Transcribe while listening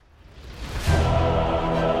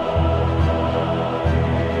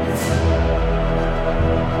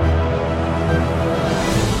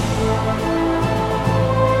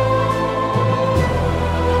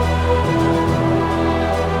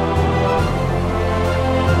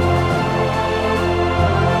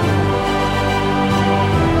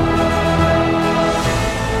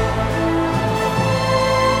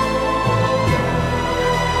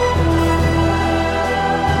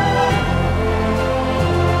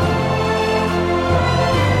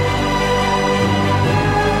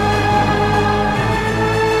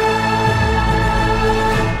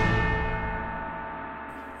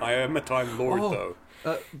Time Lord, though.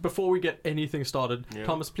 Before we get anything started,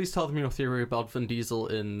 Thomas, please tell them your theory about Vin Diesel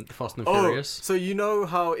in Fast and Oh, Furious. so you know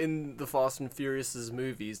how in the Fast and Furious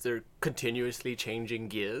movies they're continuously changing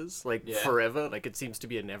gears, like forever? Like it seems to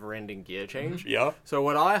be a never-ending gear change. Yeah. So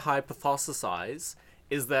what I hypothesize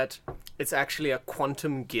is that it's actually a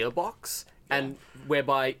quantum gearbox, and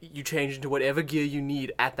whereby you change into whatever gear you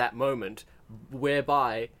need at that moment,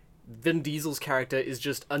 whereby Vin Diesel's character is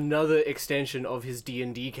just another extension of his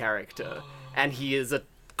D&D character, and he is a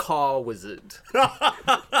car wizard.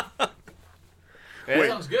 Wait,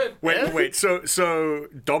 Sounds good. Wait. So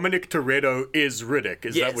Dominic Toretto is Riddick.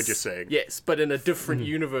 Is that what you're saying? Yes, but in a different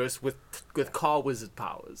universe with car wizard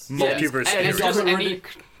powers. Multiverse.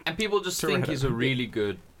 And people just think he's a really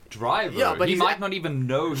good driver. Yeah, but he might not even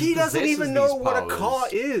know he doesn't even know what a powers. car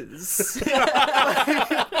is.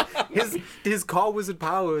 his car wizard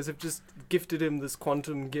powers have just gifted him this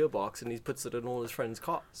quantum gearbox, and he puts it in all his friends'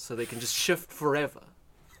 cars, so they can just shift forever.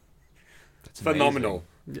 It's phenomenal.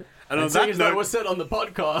 Yeah. And on seeing that as that note, was said on the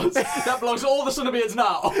podcast, that belongs to all the CineBeards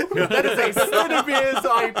now. That is a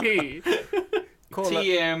CineBeards IP.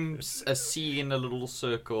 TM, a C in a little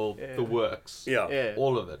circle, the works. yeah.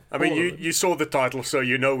 All of it. I mean, you saw the title, so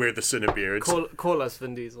you know we're the CineBeards. Call us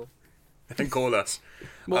Vin Diesel. And call us.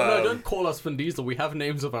 Well, no, don't call us Vin Diesel. We have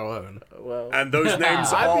names of our own. Well, And those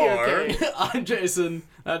names I'd be are... okay. I'm Jason.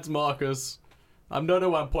 That's Marcus. I don't know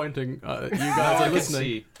why I'm pointing. You guys are listening.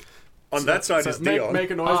 See. On that side is Dion.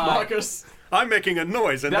 Make a noise, Marcus. I'm making a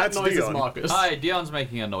noise, and That that's noise Dion. is Marcus. Hi, Dion's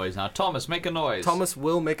making a noise now. Thomas, make a noise. Thomas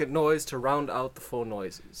will make a noise to round out the 4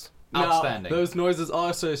 noises. Now, Outstanding. those noises are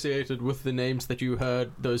associated with the names that you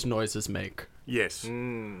heard those noises make. Yes.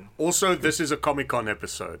 Also, this is a Comic-Con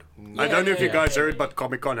episode. I don't know if you guys heard, but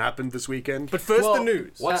Comic-Con happened this weekend. But first, Well, the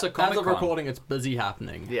news. What's a As of Comic-Con? recording, it's busy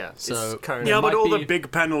happening. Yeah, So it's currently... Yeah, but might all the be- big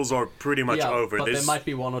panels are pretty much over. But There's- there might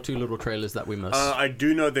be 1 or 2 little trailers that we missed. I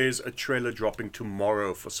do know there's a trailer dropping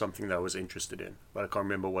tomorrow for something that I was interested in, but I can't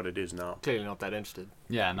remember what it is now. Clearly not that interested.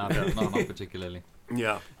 Yeah, not particularly.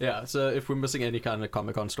 Yeah. Yeah, so if we're missing any kind of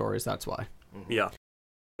Comic-Con stories, that's why. Yeah.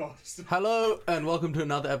 Hello, and welcome to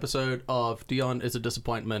another episode of Dion is a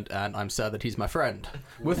Disappointment, and I'm sad that he's my friend.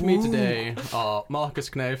 With me today are Marcus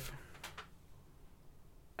Knafe,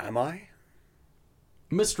 Am I?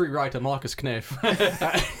 mystery writer Marcus Knafe,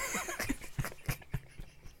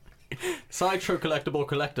 sideshow collectible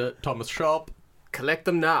collector Thomas Sharp, Collect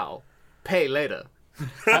them now. Pay later.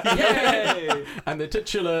 Yay! and the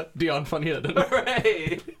titular Dion van Heerden.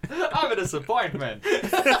 Hooray! I'm a disappointment.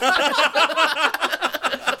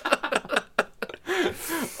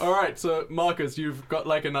 Alright, so Marcus, you've got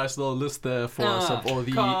like a nice little list there for us of all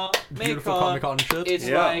the beautiful Comic-Con shit. It's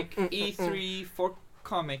Yeah. like E3 for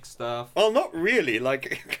comic stuff. Well, not really.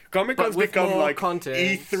 Like, Comic-Con's But with become more like content.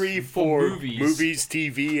 E3 for movies.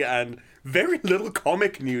 TV, and very little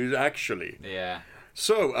comic news, actually. Yeah.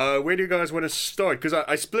 So, where do you guys want to start? Because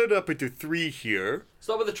I split it up into 3 here.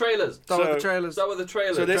 Start with the trailers. Start with So- the trailers. Start with the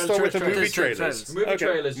trailers. So let's start with the movie trailers. trailers. Movie Okay,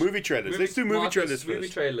 trailers. Movie trailers. Let's do movie trailers first. Movie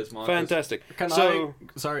trailers, Marcus. Fantastic.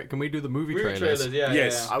 Can we do the movie Movie trailers? trailers, yeah.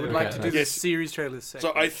 Yes. Yeah. I would like Okay. to do the Yes. series trailers second.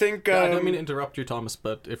 So I think... I don't mean to interrupt you, Thomas,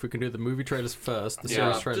 but if we can do the movie trailers first, the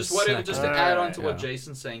series trailers Just whatever. second. Just to add on to what Yeah.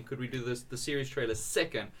 Jason's saying, could we do the series trailers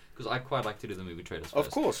second? Because I quite like to do the movie trailers first. Of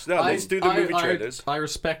course. Yeah, let's do the movie trailers. I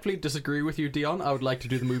respectfully disagree with you, Dion. I would like to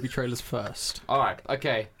do the movie trailers first. All right.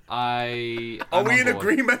 Okay. Are I'm we on in board.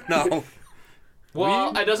 agreement now?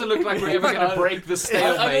 Well, it doesn't look like we're ever going to break the I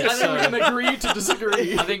stalemate. think we can agree to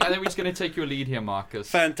disagree. I think we're just going to take your lead here, Marcus.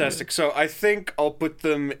 Fantastic. So I think I'll put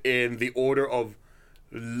them in the order of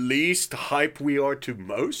least hype we are to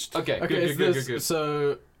most. Okay. Okay, Good.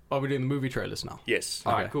 So, are we doing the movie trailers now? Yes.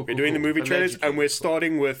 All right. Cool. We're doing the movie trailers, Allegedly. and we're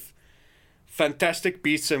starting with Fantastic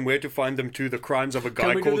Beasts and Where to Find Them 2, the crimes of a guy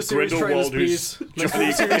Can we do called the series trailers, Grindelwald who's please? Let's do the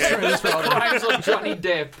Johnny series Depp. trailers rather. Crimes of Johnny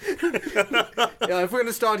Depp. Yeah, if we're going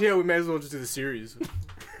to start here, we may as well just do the series.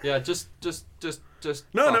 Yeah. Just.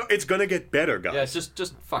 No, fuck. it's gonna get better, guys. Yeah.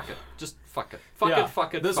 Just fuck it. Just fuck it. Yeah,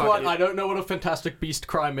 Fuck it. This fuck one, it. I don't know what a Fantastic Beast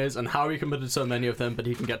crime is and how he committed so many of them, but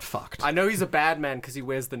he can get fucked. I know he's a bad man because he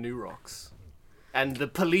wears the new rocks. And the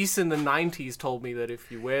police in the 90s told me that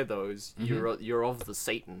if you wear those, you're of the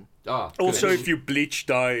Satan. Oh, Also, good. if you bleach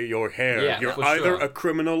dye your hair, Yeah, you're for either sure. a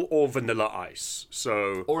criminal or Vanilla Ice.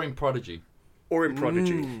 So, or in Prodigy. or in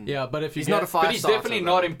Prodigy. Yeah, but if you He's get... not a five-star. But he's definitely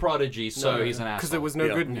not in Prodigy, so he's an asshole. Because there was no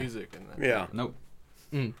Yeah. good music in that. Yeah. Nope.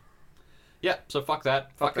 Mm. Yeah, so fuck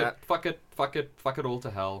that. Fuck it. that. Fuck it. Fuck it. Fuck it all to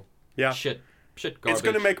hell. Yeah. Shit. shit garbage. It's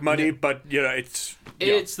gonna make money, but it's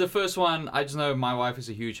It's the first one. I just know my wife is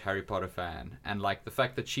a huge Harry Potter fan, and like the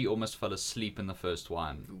fact that she almost fell asleep in the first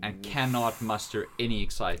one and cannot muster any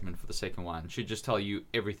excitement for the second one should just tell you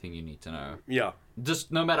everything you need to know. yeah.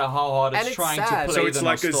 Just no matter how hard And it's it's trying sad. to play So it's the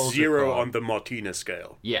like a nostalgia 0 card. on the Martina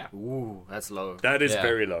scale. Yeah. Ooh, that's low. That is Yeah.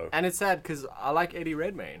 very low. And it's sad because I like Eddie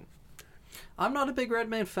Redmayne. I'm not a big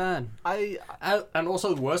Redmayne fan. I And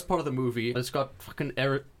also, the worst part of the movie, it's got fucking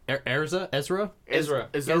Ezra Ezra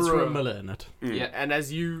Miller in it. Yeah. And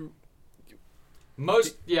as you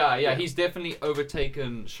He's definitely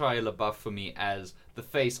overtaken Shia LaBeouf for me as the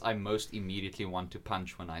face I most immediately want to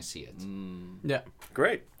punch when I see it. Yeah.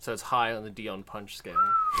 Great. so it's high on the Dion Punch scale.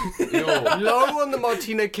 Yo. Low on the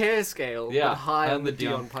Martina Care scale, Yeah, but high and on the the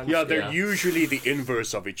Dion Dion. Punch Yeah, scale. they're usually the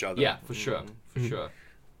inverse of each other. Yeah, for sure. For sure.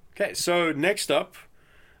 Okay, so next up,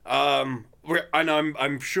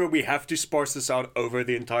 I'm sure we have to sparse this out over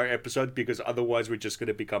the entire episode because otherwise we're just going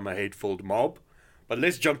to become a hateful mob. But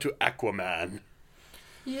let's jump to Aquaman.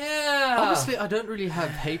 Yeah. Honestly, I don't really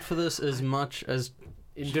have hate for this as much as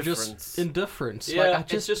Indifference. Just indifference. Yeah, like, I it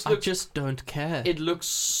just, just I looks- just don't care. It looks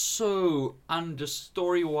so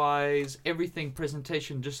story-wise, everything,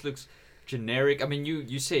 presentation just looks generic. I mean,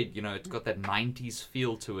 you said, it's got that 90s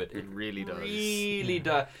feel to it. It really does. Really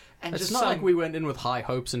does. And It's just not like we went in with high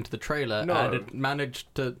hopes into the trailer No. and it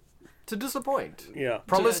managed to. To disappoint. Yeah.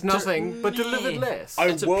 Promised To- nothing, but delivered meh. less.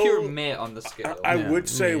 It's a will- pure meh on the scale. I Yeah, would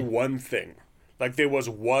say me. one thing. Like, there was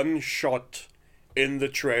one shot in the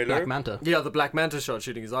trailer. Black Manta. Yeah, the Black Manta shot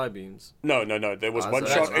shooting his eye beams. No. There was Ah, one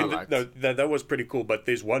so that's shot what I in the, liked. no, that was pretty cool, but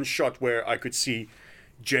there's one shot where I could see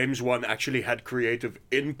James Wan actually had creative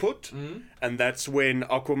input, and that's when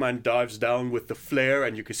Aquaman dives down with the flare,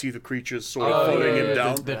 and you can see the creatures sort of following him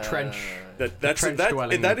down. The trench. That's trench that.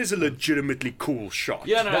 dwelling. That is a legitimately cool shot.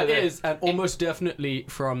 Yeah, no, That that is, and almost definitely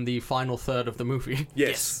from the final third of the movie.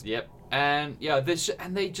 Yes. Yep. And yeah,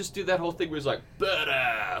 and they just do that whole thing where it's like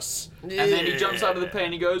badass, and then he jumps out of the plane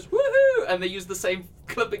and he goes woohoo, and they use the same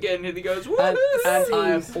clip again and he goes woohoo. And I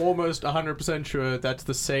am almost 100% sure that's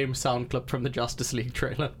the same sound clip from the Justice League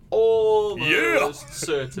trailer. Almost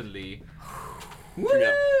certainly.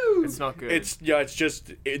 Woo! It's not good. It's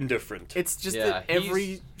just indifferent. It's just Yeah, that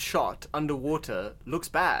every shot underwater looks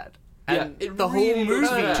bad. And Yeah, it the really whole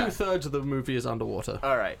looks movie. bad. 2/3 of the movie is underwater.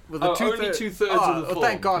 Alright. Well, the Only two-thirds of the Oh,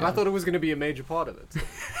 thank film. God. I thought it was going to be a major part of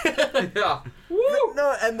it. Yeah.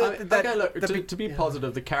 No, and Okay, look, to be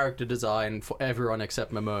positive, the character design for everyone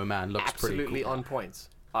except Momoa Man looks absolutely pretty cool. on point.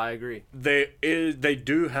 I agree. They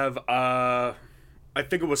do have I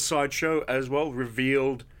think it was Sideshow as well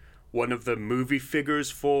revealed one of the movie figures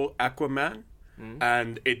for Aquaman,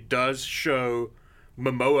 and it does show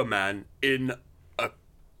Momoa Man in a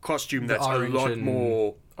costume that's a orange lot and-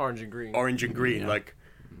 more Orange and green. orange and green, like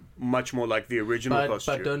much more like the original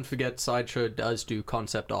costume. But don't forget, Sideshow does do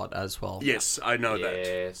concept art as well. Yes, I know that.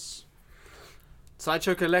 Yes.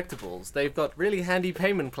 Sideshow Collectibles. They've got really handy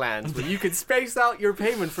payment plans where you can space out your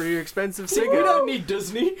payment for your expensive See, figure. we don't need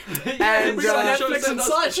Disney. And we got uh, Netflix and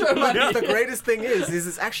Sideshow money. But the greatest thing is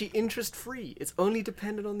it's actually interest free. It's only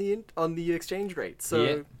dependent on the exchange rate, so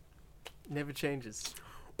Yeah. never changes.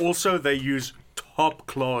 Also, they use top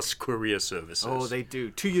class courier services. Oh, they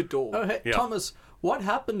do to your door. Oh, hey, Yeah. Thomas, what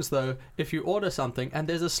happens though if you order something and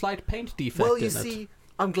there's a slight paint defect Well, in you it? see,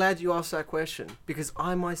 I'm glad you asked that question because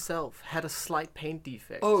I myself had a slight paint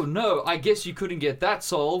defect. Oh no, I guess you couldn't get that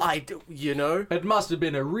solved. I do, you know. It must have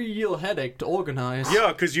been a real headache to organize. Yeah,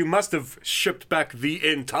 because you must have shipped back the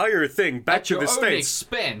entire thing back At to your the own States.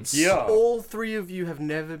 expense. Yeah. All three of you have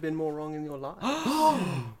never been more wrong in your life.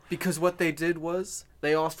 Because what they did was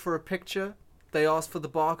they asked for a picture, they asked for the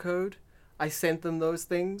barcode, I sent them those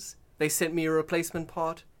things, they sent me a replacement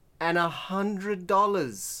part, and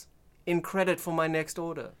 $100 in credit for my next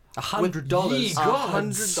order. $100. Ye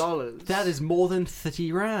gods. $100. That is more than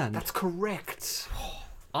 30 rand. That's correct.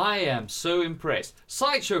 I am so impressed.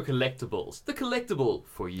 Sideshow Collectibles, the collectible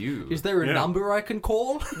for you. Is there a Yeah. number I can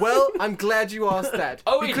call? Well, I'm glad you asked that.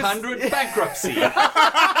 0800 bankruptcy.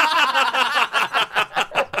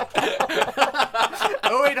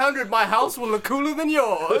 0800, my house will look cooler than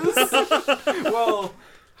yours. Well,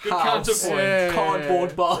 good House. counterpoint. Yeah.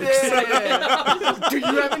 Cardboard box. Yeah. Do you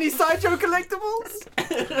have any Sideshow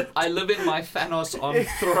Collectibles? I live in my Thanos on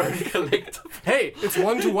throne collectible. Hey, it's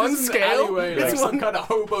 1-to-1 scale. Alleyway, like It's some one. kind of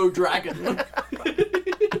hobo dragon.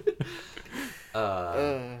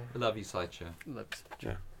 Love you, Sideshow. That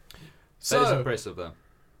is So, impressive, though.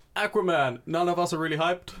 Aquaman. None of us are really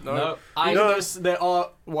hyped. No, I I know there are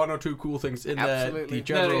one or two cool things in there. Absolutely. The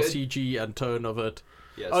general No, CG and tone of it.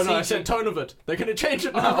 Yeah, Oh no, I CG said tone of it. They're gonna change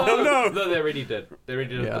it now. Oh, no. No, they already did. They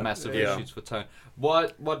already did Yeah. the massive Yeah. reshoots for tone.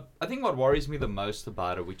 What I think what worries me the most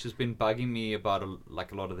about it, which has been bugging me about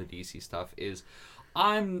a lot of the DC stuff, is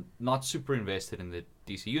I'm not super invested in the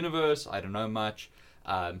DC universe. I don't know much.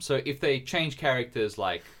 So if they change characters,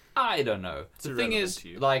 like I don't know. The thing irrelevant is, to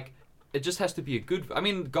you. like, it just has to be a good. I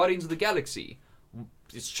mean, Guardians of the Galaxy.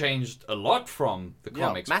 It's changed a lot from the Yeah,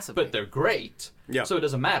 comics, massively. but they're great. Yeah. So it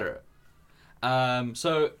doesn't matter.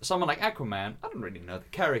 So someone like Aquaman, I don't really know the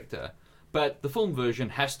character, but the film version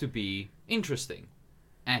has to be interesting,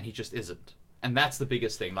 and he just isn't. And that's the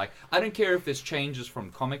biggest thing. Like, I don't care if there's changes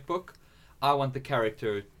from comic book. I want the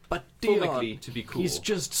character But filmically Dion, to be cool. he's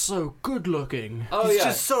just so good looking. Oh He's yeah,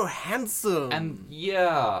 just so handsome. and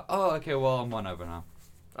yeah. Oh okay. Well, I'm one over now.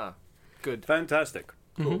 Good. Fantastic.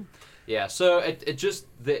 Yeah. So it just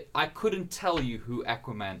I couldn't tell you who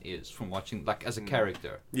Aquaman is from watching, like, as a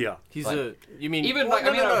character. Yeah. He's Like- you mean Even, well, like,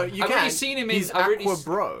 I mean, no, I've you already can. seen him in- He's I've already Aqua s-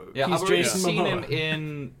 Bro. Yeah, He's I've already Jason seen Momoa.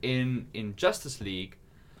 him in Justice League,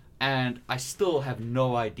 and I still have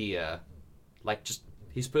no idea, like, just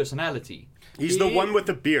his personality. He's the one with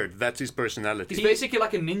the beard. That's his personality. He's basically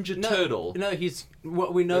like a Ninja Turtle. No, he's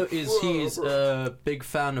what we know is he's a big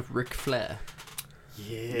fan of Ric Flair.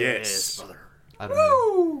 Yes. brother. I don't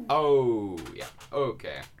know. Oh, yeah.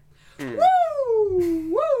 Okay.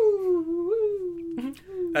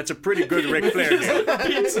 That's a pretty good Ric Flair name.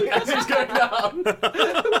 As he's going down.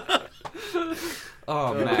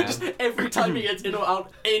 Oh, man. Just every time he gets in or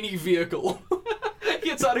out any vehicle. He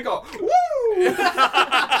gets out and go, woo!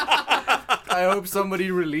 I hope somebody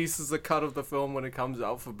releases a cut of the film when it comes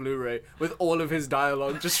out for Blu-ray with all of his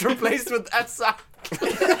dialogue just replaced with that sound.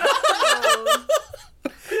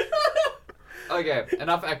 Okay,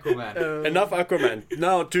 enough Aquaman. Enough Aquaman.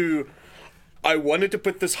 Now I wanted to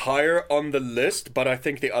put this higher on the list, but I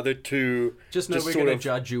think the other two Just know we're sort gonna of-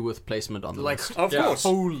 judge you with placement on the Like, list. Of Yeah. course.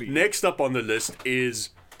 Holy. Next up on the list is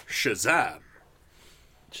Shazam.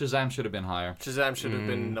 Shazam should have been higher. Shazam should have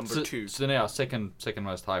been number 2. So now, second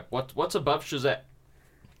most hype. What's above Shazam?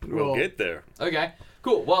 We'll Well, get there. Okay,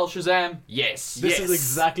 cool. Well, Shazam, yes. This Yes. is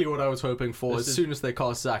exactly what I was hoping for. This As is- soon as they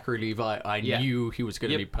cast Zachary Levi, I Yeah. knew he was going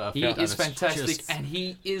to be perfect. He and is it's fantastic, just- and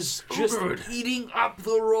he is just eating up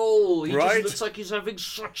the role. He Right? just looks like he's having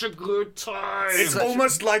such a good time. It's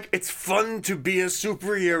almost like it's fun to be a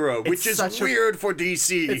superhero, which is such a- weird for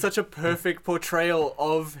DC. It's such a perfect portrayal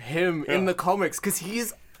of him in Yeah. the comics because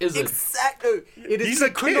he's Is it? exactly. It is. He's a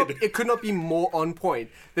it could not- kid. it could not be more on point.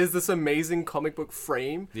 There's this amazing comic book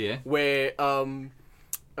frame Yeah. where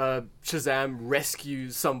Shazam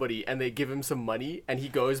rescues somebody and they give him some money and he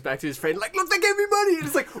goes back to his friend like, look, they gave me money, and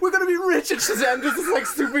it's like, we're gonna be rich, and Shazam does this like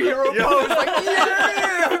superhero pose like,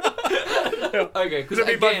 yeah. Okay, because I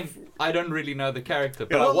mean, but- again, I don't really know the character,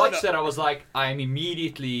 but Yeah. I Well, watched no. that. I was like, I'm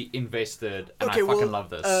immediately invested, and I fucking love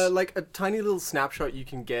this. Like a tiny little snapshot you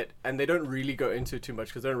can get, and they don't really go into too much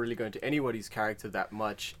because they don't really go into anybody's character that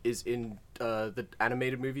much, is in the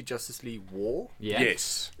animated movie Justice League War. yeah.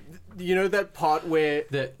 Yes. You know that part where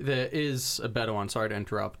There is a better one, sorry to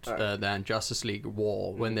interrupt, than Justice League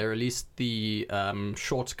War, when they released the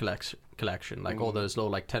shorts collection, like all those little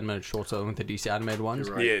like 10-minute shorts with the DC animated ones.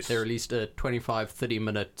 You're right. Yes. They released a 25-30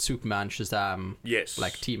 minute Superman Shazam Yes.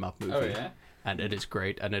 like team up movie. Oh yeah. And it is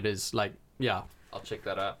great, and it is like, yeah. I'll check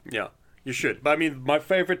that out. Yeah, you should. But I mean, my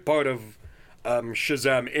favorite part of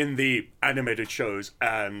Shazam in the animated shows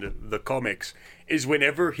and the comics is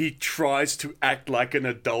whenever he tries to act like an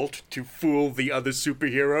adult to fool the other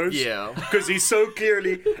superheroes. Yeah. Because he's so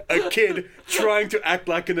clearly a kid trying to act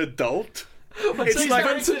like an adult. It's He's like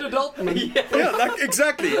Vincent Adultman. yeah, like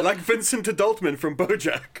exactly like Vincent Adultman from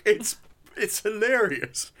BoJack. It's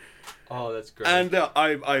hilarious. Oh, that's great. And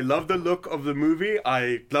I love the look of the movie.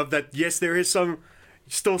 I love that. Yes, there is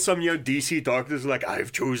still some DC darkness. Like,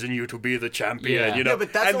 I've chosen you to be the champion. Yeah. You know, yeah,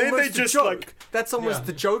 but that's and then almost they just the joke. like That's almost Yeah.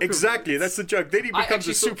 the joke. exactly. That's the joke. Then he I becomes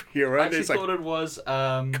a actually superhero, I and actually it's like thought it was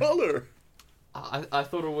color. I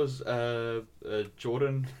thought it was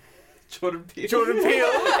Jordan Peele. Jordan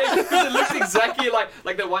Peele. Because it looked exactly like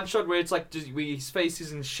that one shot where it's like just where his face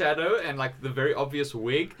is in shadow and like the very obvious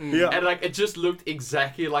wig. Yeah. And like it just looked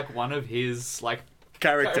exactly like one of his like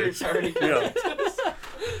Characters. parody Yeah.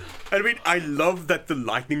 I mean, I love that the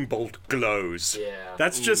lightning bolt glows. Yeah.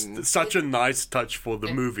 That's just such a nice touch for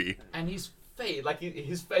the movie. And his face, like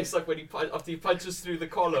his face, like when after he punches through the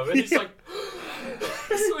collar, and he's like,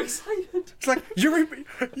 he's so excited. It's like you're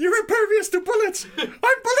impervious to bullets. I'm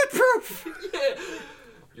bulletproof. Yeah.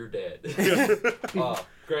 you're dead. Oh,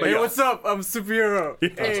 great. Hey, what's up? I'm superhero.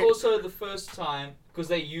 It's Hey. also the first time, because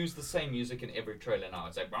they use the same music in every trailer now.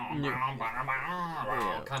 It's like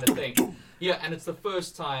kind of thing. Yeah, and it's the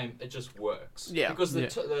first time it just works. Yeah. Because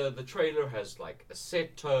the trailer has like a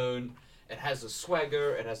set tone, it has a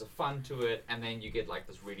swagger, it has a fun to it, and then you get like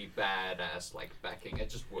this really badass like backing. It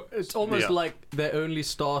just works. It's almost like they only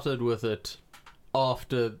started with it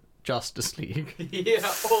after Justice League. Yeah,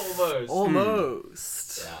 almost.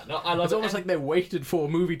 Almost. Yeah, no, I love It's it. almost like they waited for a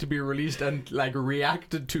movie to be released and like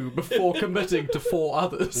reacted to before committing to 4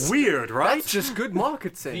 others. Weird, right? That's just good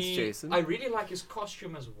market sense, Jason. I really like his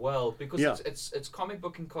costume as well because Yeah. it's comic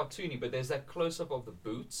book and cartoony, but there's that close up of the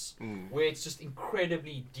boots where it's just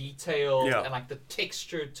incredibly detailed Yeah. and like the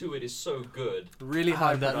texture to it is so good. Really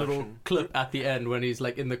high That production. little clip at the end when he's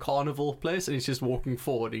like in the carnival place and he's just walking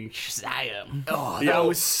forward and Shazam. Oh, Yeah. that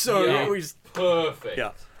was so. Yeah. It was Perfect.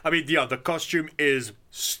 Yeah. I mean, yeah, the costume is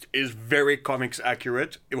very comics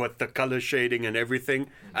accurate with the color shading and everything,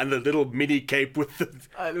 and the little mini cape with the with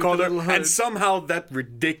the collar, little hood. and somehow that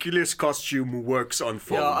ridiculous costume works on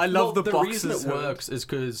film. Yeah, I love the reason boxes it hood. works is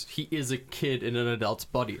because he is a kid in an adult's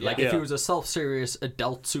body. Like Yeah. if he was a self-serious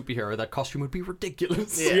adult superhero, that costume would be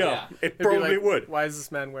ridiculous. Yeah. Yeah, it It'd be probably like, would. Why is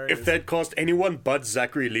this man wearing If this? they'd cost anyone but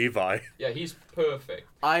Zachary Levi. Yeah, he's perfect.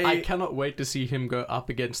 I cannot wait to see him go up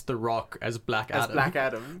against The Rock as Black as Adam. Black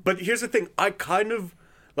Adam. But here's the thing, I kind of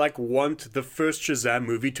like want the first Shazam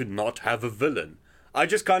movie to not have a villain. I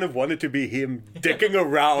just kind of want it to be him dicking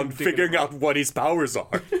around, figuring out what his powers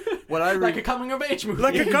are. What I Like a coming-of-age movie.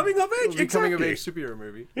 Like a coming of age, the coming of exactly. age superhero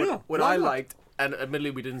movie. Yeah, What why I not? liked, and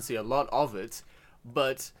admittedly we didn't see a lot of it,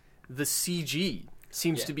 but the CG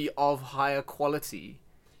seems Yeah. to be of higher quality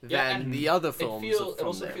Yeah, than and the other It films. it from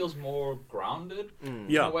also them. feels more grounded in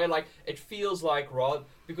Yeah. a way. Like it feels like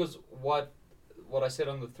because what I said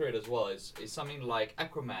on the thread as well is something like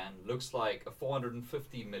Aquaman looks like a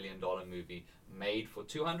 $450 million movie made for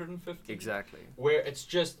 250. Exactly. Where it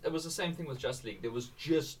was the same thing with Justice League. There was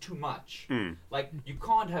just too much. Like you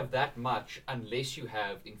can't have that much unless you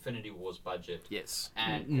have Infinity War's budget Yes.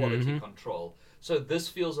 and quality control. So this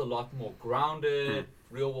feels a lot more grounded,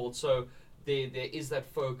 real world. So there is that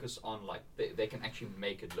focus on like they can actually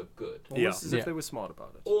make it look good. Almost as Yeah. if they were smart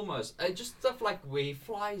about it. Almost just stuff like where he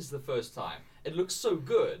flies the first time. It looks so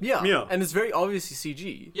good. Yeah. Yeah. And it's very obviously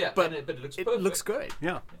CG. Yeah, But but it looks it perfect. looks great.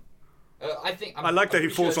 Yeah. I think I like that he I'm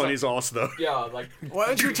pretty falls sure on it's his ass, though. like, yeah, like Why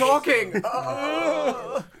aren't you talking?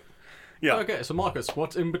 Yeah. Okay, so Marcus,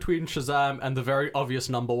 what's in between Shazam and the very obvious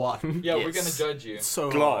number 1? yeah, we're Yes. gonna judge you.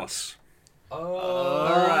 So Glass. Oh,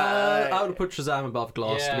 Alright. I would put Shazam above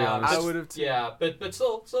Glass, to be Yeah, honest. I would have too. yeah, but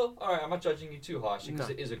still, all right. I'm not judging you too harshly because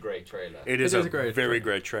No. it is a great trailer. It is is a a great very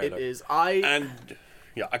trailer. great trailer. It is. And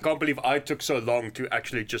yeah, I can't believe I took so long to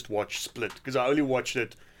actually just watch Split because I only watched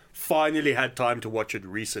it. Finally had time to watch it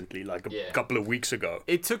recently, like a Yeah. couple of weeks ago.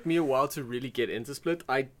 It took me a while to really get into Split.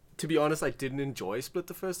 To be honest, I didn't enjoy Split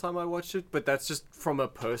the first time I watched it, but that's just from a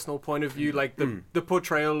personal point of view. Like the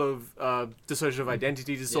portrayal of dissociative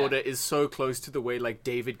identity disorder is so close to the way like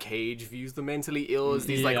David Cage views the mentally ill as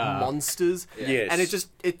these like Yeah. monsters. Yeah. Yes.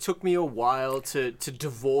 And it took me a while to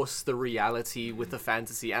divorce the reality with the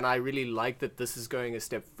fantasy, and I really like that this is going a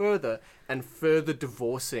step further and further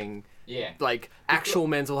divorcing Yeah. like actual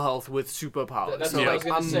mental health with superpowers. That's So what I like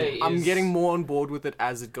was gonna say I'm is- getting more on board with it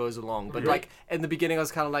as it goes along. But like in the beginning I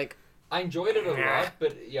was kind of like, I enjoyed it a lot,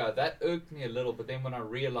 but yeah, that irked me a little. But then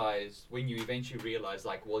when you eventually realize,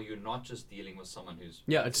 like, well, you're not just dealing with someone who's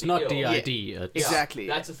Yeah, it's not mentally ill. DID. It's, Yeah, Exactly.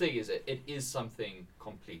 That's the thing, is it is something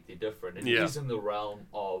completely different. It is Yeah. in the realm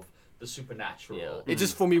of the supernatural. it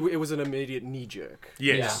just for me it was an immediate knee jerk.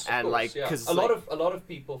 Yes. of And, course, like, yeah. 'cause, a lot like- of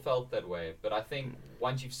people felt that way, but I think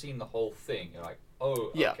once you've seen the whole thing, you're like, oh,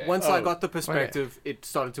 Yeah. okay. Once I Oh. got the perspective, it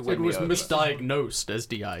started to win it me was over. misdiagnosed as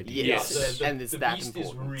DID. Yes. the And it's the that beast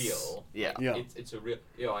important. is real. Yeah. Yeah. It's a real,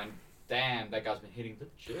 and damn, that guy's been hitting the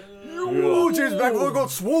gym. Oh, James McAvoy got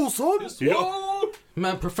swole, son. Yeah.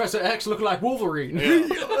 Man, Professor X looked like Wolverine.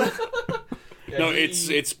 Yeah, No, he-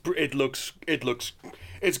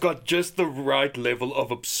 it's got just the right level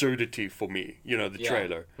of absurdity for me. You know, the Yeah.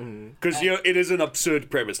 trailer, because it is an absurd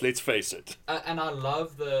premise. Let's face it. and I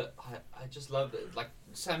love I just love it, like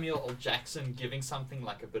Samuel L. Jackson giving something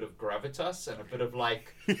like a bit of gravitas and a bit of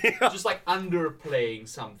like just like underplaying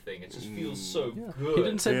something. It just feels so good. He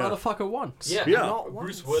didn't say Yeah. motherfucker once. Yeah, Yeah. Not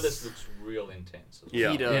Bruce once. Willis looks real intense. as well.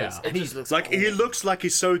 Yeah. He does. Yeah. And he looks Like he looks like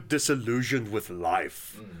he's so disillusioned with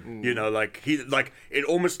life. You know, like it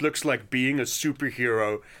almost looks like being a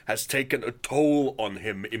superhero has taken a toll on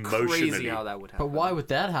him emotionally. crazy how that would happen. But why would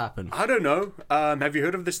that happen? I don't know. Have you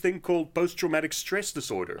heard of this thing called post-traumatic stress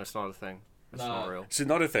disorder? That's not a thing. It's not real. It's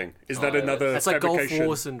not a thing. Is Oh, that yeah, another That's like Gulf fabrication?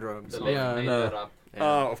 War syndrome. The So. left Yeah, made no. that up. Yeah.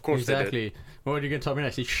 Of course they did. Exactly. What are you going to tell me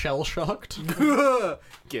next? He's shell-shocked?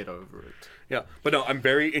 Get over it. Yeah, but no, I'm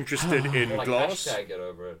very interested in Like glass. hashtag get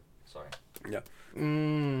over it. Sorry. Yeah.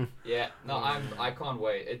 Yeah, no, I can't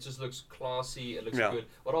wait. It just looks classy. It looks Yeah. good.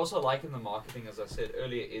 What I also like in the marketing, as I said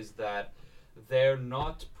earlier, is that they're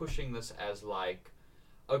not pushing this as like,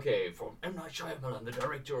 okay, from M. Night Shyamalan, the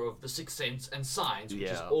director of The Sixth Sense and Signs, which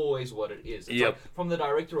is Yeah. always what it is. It's Yep. like from the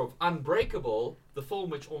director of Unbreakable, the film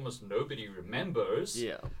which almost nobody remembers,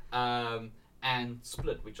 Yeah. and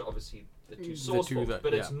Split, which are obviously the two The source two films, that-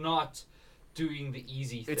 but yeah. it's not doing the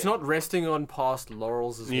easy thing. It's not resting on past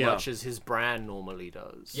laurels as Yeah. much as his brand normally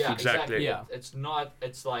does. Yeah, Exactly. exactly. Yeah. It's not.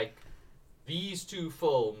 It's like these two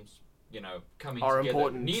films, coming Are together.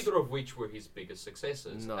 important. Neither of which were his biggest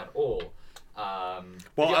successes No. at all. Well,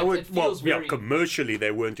 yeah, I would. it Well, feels yeah, very- commercially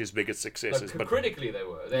they weren't his biggest successes, but critically they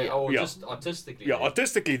were. Yeah. Or Yeah. just artistically. yeah, they-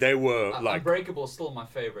 artistically they were like. Unbreakable is still my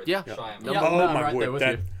favorite. Yeah. Shyamalan. Yeah. Oh no, I'm my right there word! with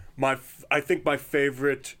That you. I think my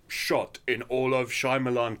favorite shot in all of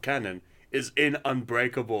Shyamalan canon is in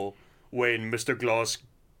Unbreakable when Mr. Glass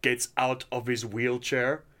gets out of his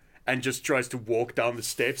wheelchair and just tries to walk down the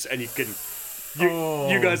steps, and you can.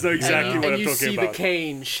 You guys know exactly And what I'm you talking see about. the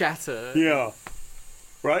cane shatter. Yeah.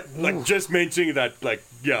 Right? Like, just mentioning that, like,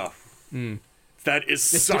 yeah. That is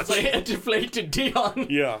such. A deflated Dion.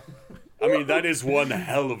 Yeah. I mean, that is one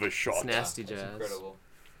hell of a It's shot. nasty It's jazz. incredible.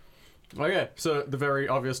 Okay, so the very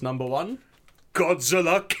obvious number one.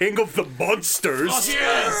 Godzilla, King of the Monsters.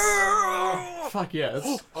 Fuck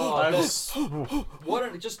yes. Oh, this, what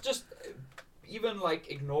an, just even like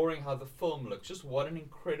ignoring how the film looks, just what an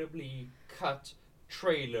incredibly cut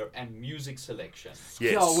trailer and music selection.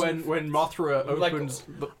 Yes. Yeah, when Mothra Like- opens.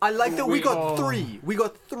 I like that we got Oh. three. We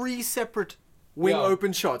got three separate wing Yeah.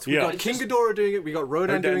 open shots. We Yeah. got It's King just- Ghidorah doing it, we got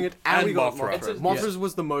Rodan Rodan doing it, and and we got Mothra. Mothra. It's a- Mothra's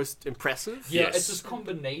was the most impressive. Yeah, Yes. it's this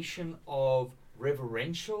combination of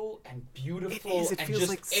reverential and It beautiful is. It and feels just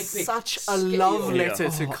like epic such a scale. love letter Yeah.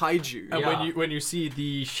 to kaiju. And Yeah. when you see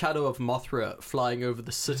the shadow of Mothra flying over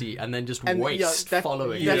the city and then just And waste that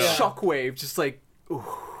following. that Yeah. shockwave, just like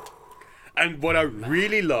And what I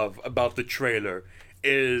really love about the trailer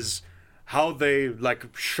is how they like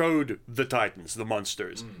showed the Titans, the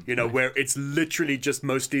monsters. You know, where it's literally just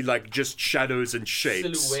mostly like just shadows and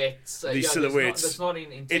shapes. Silhouettes. These silhouettes. That's not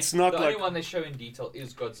in It's not the like- only one they show in detail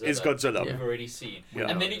is Godzilla. Is Godzilla. We've already seen. Yeah.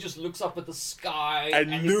 And then he just looks up at the sky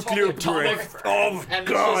And he's nuclear talking breath. atomic, Oh, and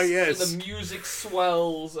God, it's yes. just, the music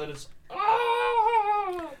swells and it's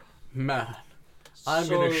ah! Man, I'm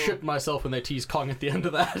gonna So- shit myself when they tease Kong at the end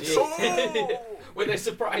of that. when they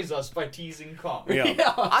surprise us by teasing Kong.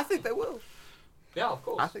 Yeah. I think they will. Yeah, of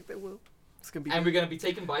course. I think they will. It's gonna be. And we're going to be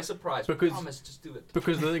taken by surprise. We Because- promise, just do it.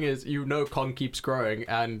 Because the thing is, Kong keeps growing,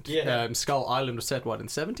 and Yeah. Skull Island was set, what, in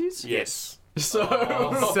 70s? Yes. So,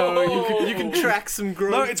 so you can track some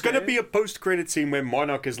growth. No, it's gonna there. be a post-credit scene where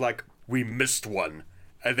Monarch is like, "We missed one,"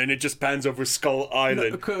 and then it just pans over Skull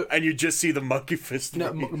Island, okay. and you just see the monkey fist.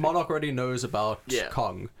 no, Monarch already knows about Yeah.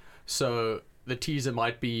 Kong, so the teaser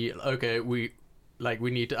might be, okay, we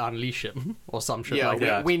need to unleash him, or some shit Yeah, like we,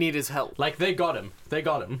 that. we need his help. Like, they got him.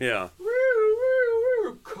 Yeah.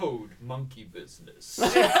 Code monkey business.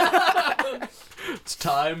 It's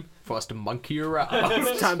time for us to monkey around.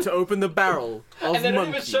 It's time to open the barrel of And they don't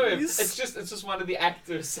even monkeys. show him. It's just one of the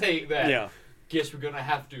actors saying that. Yeah. Guess we're gonna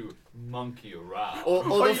have to monkey around. Or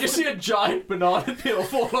Or the you just see a giant banana peel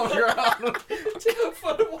fall on the ground.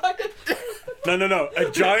 For what? No.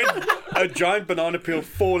 A giant banana peel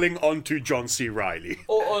falling onto John C. Reilly.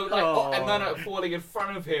 Or and then falling in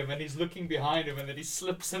front of him, and he's looking behind him, and then he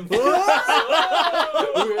slips and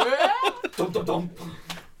dum, dum, dum.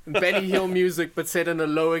 Benny Hill music, but set in a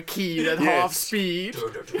lower key at half Yes. speed.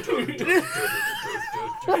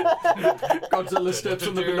 Godzilla steps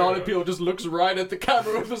on the banana peel, just looks right at the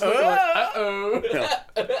camera with his look like, uh-oh.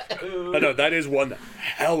 I know that is one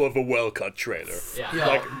hell of a well-cut trailer. Yeah.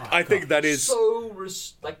 Like I think that is. so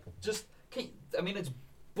I mean, it's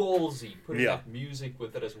ballsy putting Yeah. that music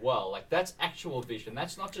with it as well. Like that's actual vision.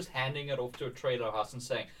 That's not just handing it off to a trailer house and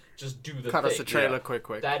saying, "Just do the Cut thing." us a trailer Yeah.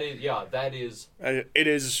 quick. That is. It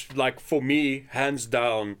is like for me, hands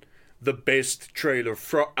down, the best trailer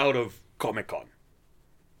out of Comic-Con.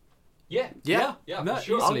 Yeah. Yeah. No, for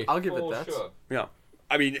sure. easily. I'll give it For that. Sure. Yeah.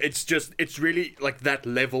 I mean, it's really like that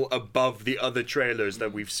level above the other trailers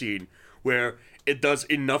that we've seen, where it does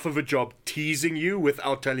enough of a job teasing you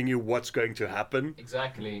without telling you what's going to happen.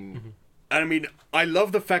 Exactly. And I mean, I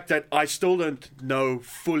love the fact that I still don't know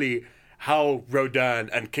fully how Rodan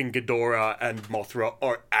and King Ghidorah and Mothra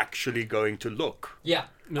are actually going to look. Yeah.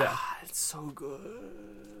 Yeah. It's so good.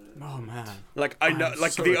 Oh man. Like I know, I'm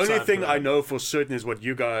like so the only excited thing for I that. know for certain is what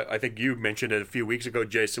you guys. I think you mentioned it a few weeks ago,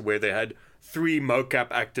 Jason, where they had 3 mocap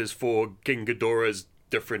actors for King Ghidorah's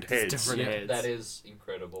different heads. different heads. That is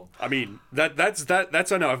incredible. I mean, that's I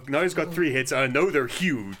know. I know he's got 3 hits. I know they're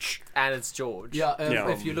huge. And it's George. Yeah, Yeah.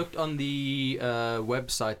 if you looked on the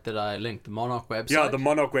website that I linked, the Monarch website, Yeah, the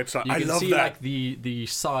Monarch website. you I can love see that. like the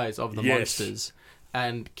size of the Yes. monsters,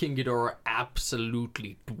 and King Ghidorah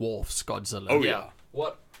absolutely dwarfs Godzilla. Oh Yeah. yeah.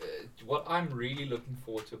 What I'm really looking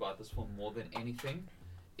forward to about this film more than anything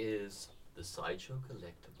is the sideshow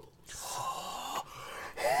collectibles.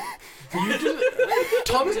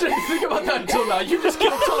 Thomas didn't think about that until now. You just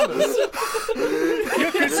killed Thomas.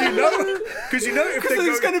 Because you know if they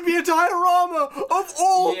There's go, going to be a diorama of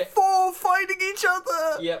all Yeah. 4 fighting each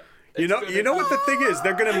other. Yep. you know what the thing is,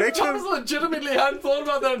 they're gonna make Thomas them. legitimately hadn't thought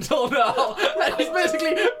about that until now, and he's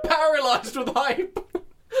basically paralyzed with hype.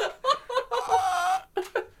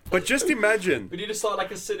 But just imagine. We need to start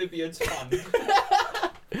like a CineBeards fund.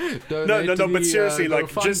 No, but seriously, like,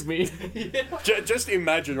 just- me. Just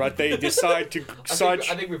imagine, right? They decide to I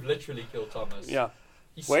think we've literally killed Thomas. Yeah.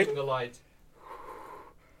 He's Wait. seeing the light.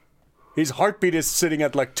 His heartbeat is sitting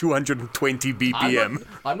at like 220 BPM.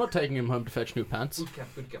 I'm not taking him home to fetch new pants. Boot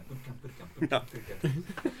camp, boot camp, boot camp, boot camp, boot camp, boot camp.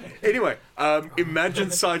 Anyway,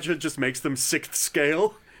 imagine Sideshow just makes them 6th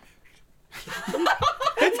scale.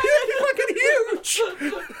 It's fucking huge!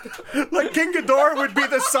 Like King Ghidorah would be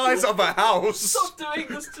the size of a house. Stop doing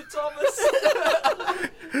this to Thomas.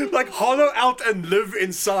 Like hollow out and live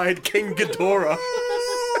inside King Ghidorah.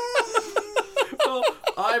 Well,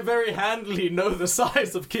 I very handily know the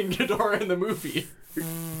size of King Ghidorah in the movie.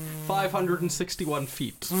 561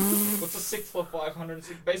 feet. What's a 6 for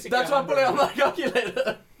 506? Basically, That's what I put it on 100. my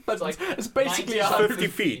calculator. But It's like it's basically 90 50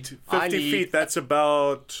 feet. 50 I need- feet, that's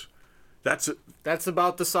about... That's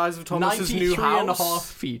about the size of Thomas's 93 new house. and a half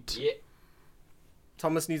feet. Yeah.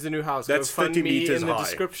 Thomas needs a new house. That's Go fund 30 me meters in the high.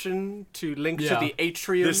 description to link Yeah. to the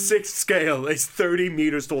atrium. The 6th scale is 30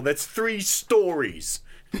 meters tall. That's 3 stories.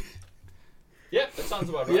 Yep, that sounds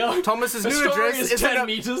about right. Yeah. Thomas's The new story address is is 10 in a,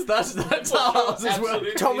 meters. That's how houses work.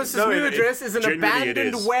 Absolutely. Thomas's No, new it- address is an generally it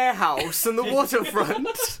abandoned is. warehouse in the waterfront.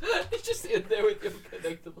 It's just in there with your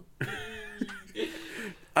collectible.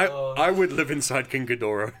 I would live inside King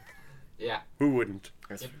Ghidorah. Yeah. Who wouldn't?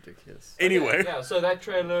 That's ridiculous. Anyway, Yeah, so that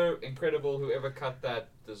trailer, incredible. Whoever cut that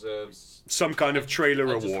deserves some kind of trailer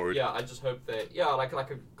I just- award. Yeah, I just hope that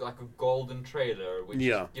like a golden trailer, which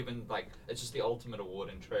Yeah. is given like it's just the ultimate award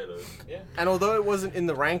in trailers. Yeah. And although it wasn't in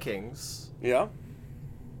the rankings, Yeah?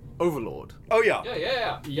 Overlord. Oh, yeah.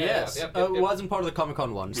 Yeah. Yes. Yep. It wasn't part of the Comic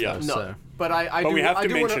Con ones, Yeah. though, No, so. but I But do. we have I to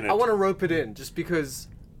do wanna, mention it. I want to rope it in just because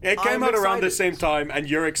It came I'm out around the excited. same time, and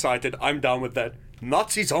you're excited. I'm down with that.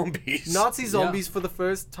 Nazi zombies. Nazi zombies for the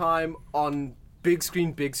first time on big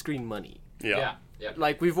screen money. Yeah. Yeah.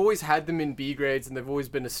 Like we've always had them in B grades, and they've always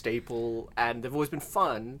been a staple, and they've always been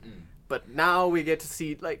fun. But now we get to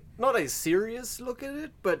see like not a serious look at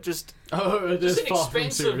it, but just Oh, it Just is an far from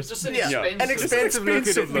expensive, serious. just an Yeah. expensive. an expensive look at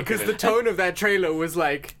expensive it look because at the it. tone of that trailer was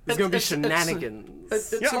like there's gonna be It's- shenanigans.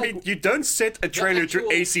 it's Yeah, I like- mean, you don't set a trailer actual-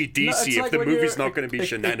 to ACDC No, it's if like the when movie's you're not going to be a kid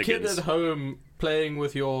shenanigans. at home playing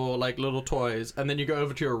with your like little toys, and then you go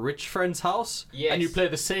over to your rich friend's house, Yes. and you play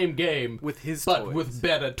the same game With his but toys. with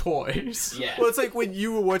better toys. Yeah. Well, it's like when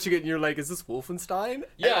you were watching it and you're like, is this Wolfenstein?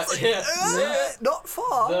 Yeah, yeah. Not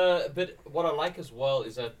far. But what I like as well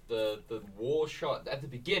is that the war shot at the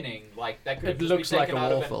beginning, like that could It have just looks been like taken a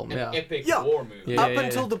out war of film, an yeah. epic Yeah. war movie. Yeah. Up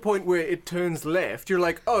until the point where it turns left, you're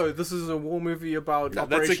like, oh, this is a war movie about No,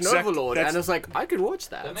 that's Operation exact- Overlord. that's- And it's like, I could watch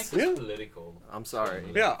That that. makes Yeah. it political. I'm sorry.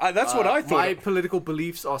 Yeah, that's what I thought. My political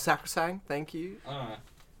beliefs are sacrosanct, thank you. Uh,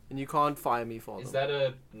 And you can't fire me for is them. that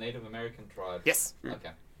a Native American tribe? Yes.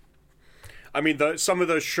 Okay. I mean, some of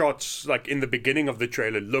those shots, like in the beginning of the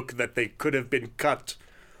trailer, look that they could have been cut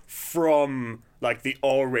from like the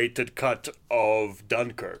R-rated cut of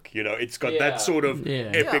Dunkirk. You know, it's got Yeah. that sort of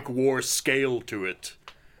Yeah. epic Yeah. war scale to it.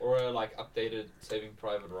 Or a like updated Saving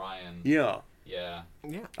Private Ryan. Yeah, Yeah.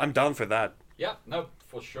 Yeah. I'm down for that. Yeah. No,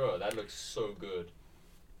 for sure. That looks so good.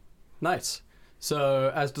 Nice.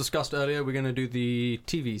 So, as discussed earlier, we're going to do the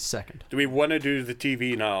TV second. Do we want to do the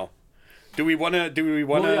TV now? Do we want to?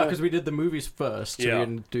 Well, yeah, because we did the movies first, so Yeah. we're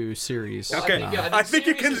going to do series. Well, I Okay, think, yeah, I think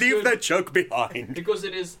you series can is leave good that joke behind. because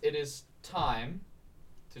it is time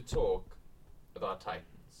to talk about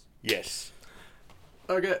Titans. Yes.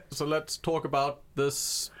 Okay, so let's talk about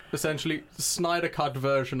this essentially Snyder Cut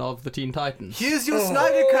version of the Teen Titans. Here's your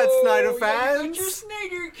Snyder Cut, Snyder Oh, yeah, fans. you got your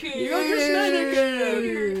Snyder Kid. You got your Snyder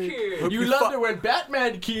Snyder Kid. You loved it when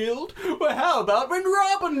Batman killed? Well, how about when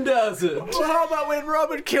Robin does it? Well, how about when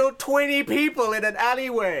Robin killed 20 people in an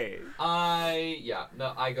alleyway? I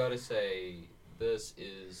gotta say, this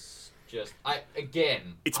is just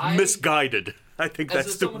It's I, misguided. I think as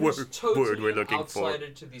that's a the someone who's word totally we're looking for. outsider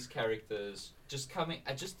to these characters,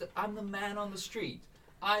 I'm the man on the street.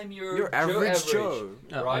 I'm Your average Joe.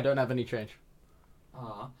 No, right? I don't have any change.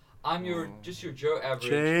 I'm your Joe average.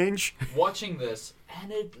 Change. Watching this,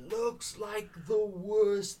 and it looks like the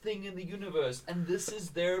worst thing in the universe, and this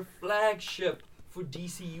is their flagship for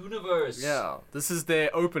DC Universe. Yeah, this is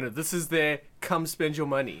their opener. This is their come spend your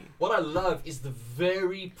money. What I love is the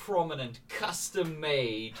very prominent,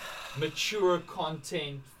 custom-made, mature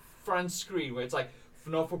content front screen where it's like,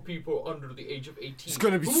 not for people under the age of 18. It's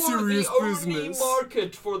gonna be serious the business. only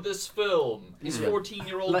market for this film is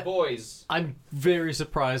 14-year-old Like- boys. I'm very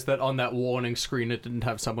surprised that on that warning screen it didn't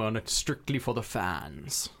have someone on it strictly for the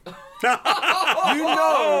fans. You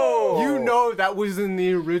know that was in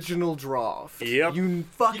the original draft. Yep. You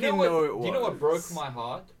fucking know it was. You know what broke my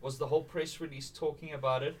heart was the whole press release talking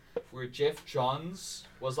about it, where Jeff Johns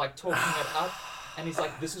was like talking it up, and he's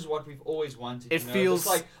like, "This is what we've always wanted." It you know? feels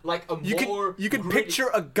It's like a more You can gritty- picture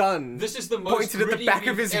a gun. This is the most pointed at the gritty back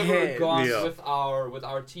of we've his ever head. gone Yeah. with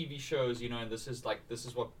our TV shows, you know, and this is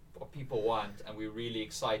what people want, and we're really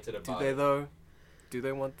excited Do about they it. though? Do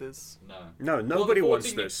they want this? No. No, Well, nobody the wants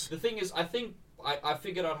thing- this. The thing is, I think I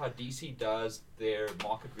figured out how DC does their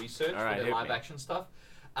market research All right, for their hit live me. action stuff.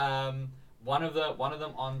 One of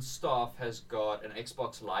them on staff has got an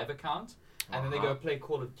Xbox Live account, and then they go play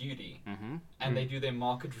Call of Duty, and they do their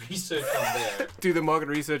market research on there. Do the market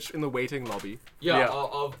research in the waiting lobby. Yeah.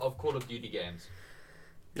 Of Call of Duty games.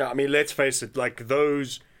 No, I mean, let's face it, like,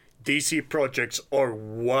 those DC projects are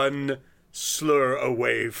one slur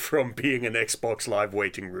away from being an Xbox Live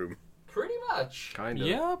waiting room. Pretty much. Kind of.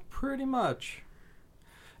 Yeah, pretty much.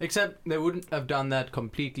 Except they wouldn't have done that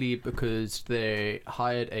completely because they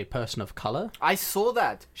hired a person of color. I saw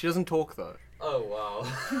that. She doesn't talk though. Oh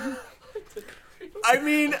wow. I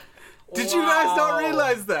mean, did you guys not Wow.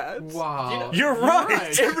 realize that? Wow. You're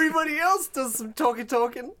right! Everybody else does some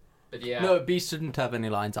talking. But yeah. No, Beast didn't have any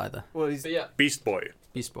lines either. Well, he's But yeah. Beast Boy.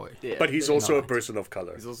 Beast Boy. yeah, But he's also a not. person of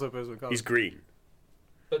color. he's also a person of color. He's green.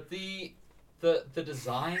 But the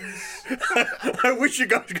designs. I wish you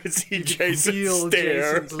guys could see Jason Feel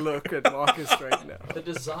stare. Jason's look at Marcus right now. The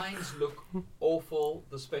designs look awful.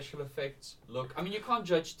 The special effects look. I mean, you can't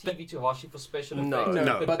judge TV too harshly for special No. effects.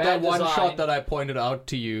 No. But bad that one design- shot that I pointed out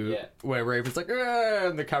to you, Yeah. where Raven's like, "Ah,"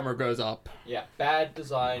 and the camera goes up. Yeah, bad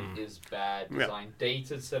design is bad Yeah. design.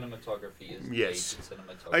 Dated cinematography is Yes. dated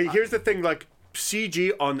cinematography. Here's the thing, like,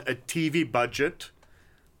 CG on a TV budget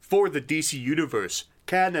for the DC universe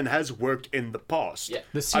can and has worked in the past. Yeah.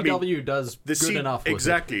 The I mean, CW does good enough with it.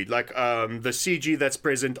 exactly, like the CG that's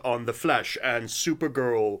present on The Flash and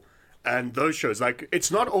Supergirl and those shows. Like,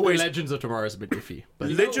 it's not always Legends of Tomorrow is a bit iffy. But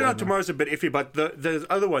Legend of Tomorrow is a bit iffy, but the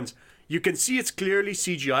other ones, you can see it's clearly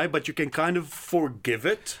CGI, but you can kind of forgive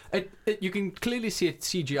it. you can clearly see it's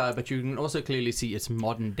CGI, but you can also clearly see it's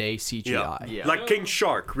modern day CGI. Yeah. Like King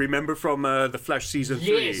Shark, remember from The Flash season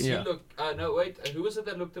 3? Yes, Yeah. he looked. No, wait. Who was it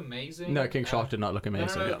that looked amazing? No, King Shark did not look No,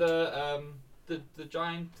 amazing. the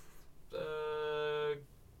giant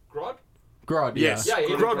Grodd. Grodd, Yes. yeah. Yeah,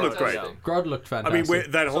 he Grodd looked great. fantastic. Grodd looked I fantastic.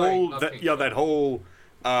 mean, that Sorry, whole not that, King yeah, Shark. that whole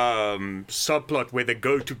subplot where they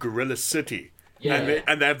go to Gorilla City, Yeah.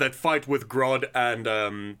 and they have that fight with Grodd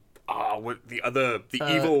and what the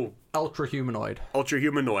evil Ultra humanoid. ultra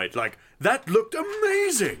humanoid, like that looked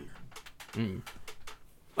amazing.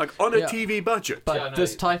 Like on a Yeah. TV budget. But Yeah, no,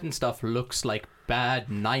 this it- Titan stuff looks like bad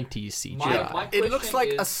 90s CGI. My It looks question like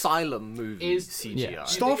is, Asylum movie is- CGI. Yeah. Do you think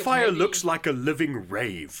it's Starfire maybe- looks like a living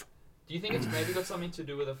rave. Do you think it's maybe got something to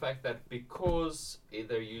do with the fact that because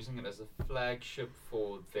they're using it as a flagship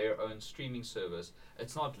for their own streaming service,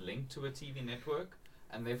 it's not linked to a TV network,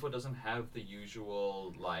 and therefore doesn't have the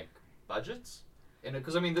usual like budgets?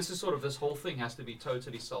 Because I mean, this whole thing has to be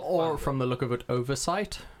totally self-funded. Or from the look of it,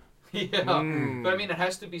 oversight. Yeah, but I mean, it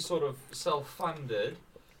has to be sort of self-funded.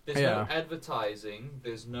 There's Yeah. no advertising.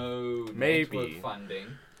 There's no Maybe. network funding.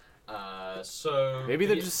 So Maybe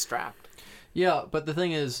they're yeah, just strapped. Yeah, but the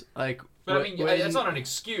thing is, like... But I wh- mean, when- it's not an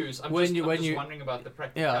excuse. I'm when just, you- I'm when just you- wondering about the Yeah,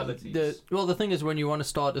 practicalities. the thing is, when you want to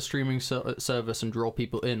start a streaming service and draw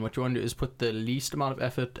people in, what you want to do is put the least amount of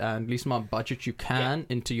effort and least amount of budget you can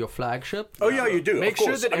into your flagship. Oh yeah, you do. Make of sure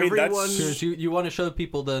course. that I mean, everyone- that's Because you want to show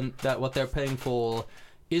people then that what they're paying for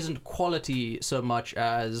isn't quality so much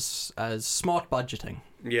as smart budgeting.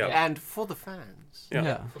 Yeah. And for the fans. Yeah.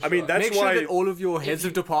 Yeah. I mean, that's Make sure why. that all of your heads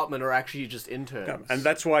of department are actually just interns. Yeah, and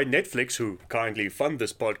that's why Netflix, who kindly fund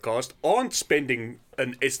this podcast, aren't spending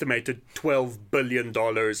an estimated $12 billion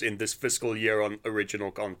in this fiscal year on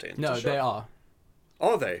original content. No, they are.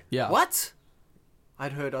 Are they? Yeah. What?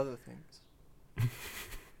 I'd heard other things.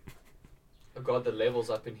 Oh god, the levels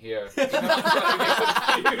up in here.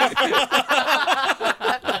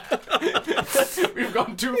 We've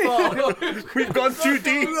gone too far. We've gone too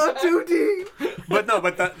deep. Too deep. But no,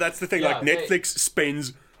 that's the thing. Yeah, Like, Netflix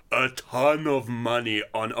spends a ton of money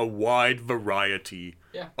on a wide variety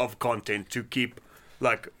Yeah. of content to keep,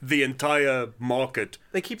 like, the entire market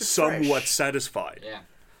They keep it somewhat fresh. satisfied. Yeah.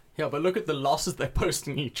 Yeah, but look at the losses they're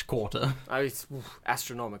posting each quarter. It's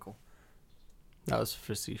astronomical. That was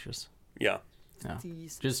facetious. Yeah. Yeah.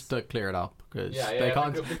 Just to clear it up, because Yeah, they yeah,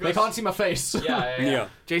 can't because- they can't see my face. Yeah.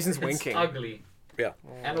 Jason's It's winking. ugly. Yeah.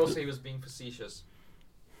 And also he was being facetious.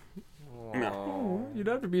 No. You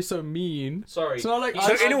don't have to be so mean. Sorry. It's not like He's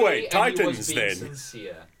So ugly anyway, and he Titans was being then.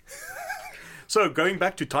 Sincere. So, going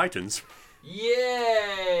back to Titans.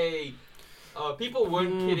 Yay! People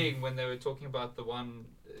weren't Hmm. kidding when they were talking about the one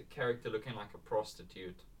character looking like a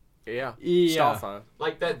prostitute. Yeah. Yeah. Starfire.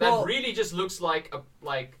 Like that Well- really just looks like a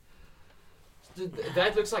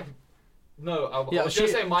that looks like no. I Yeah, was gonna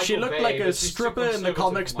say Michael she looked Bay, like a but she's too stripper in the conservative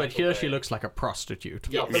comics, for but Michael here Bay. she looks like a prostitute.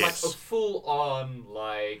 Yeah, but Yes. like a full on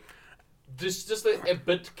like just a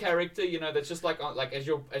bit character, you know, that's just like as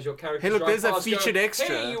your character. Hey, look, drive there's a past, featured extra.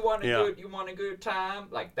 Hey, you want a Yeah. good time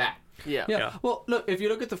like that? Yeah. Yeah. Yeah. Well, look, if you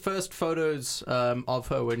look at the first photos of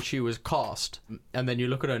her when she was cast, and then you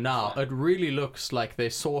look at her now, it really looks like they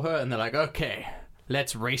saw her and they're like, okay,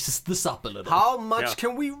 let's racist this up a little. How much Yeah.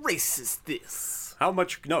 can we racist this? How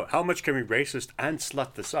much can we racist and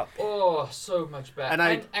slut this up? Oh, so much bad.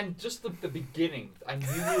 And And just the beginning. I knew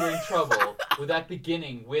we were in trouble with that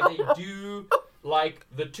beginning where they do like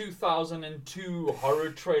the 2002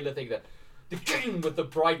 horror trailer thing that the king with the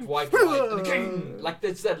bright white light, the king like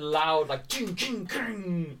it's that loud like king king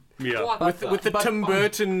king. Yeah. What With the But- Tim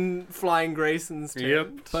Burton flying Graysons.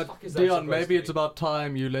 Yep. But fuck is that Dion, supposed maybe to it's be? about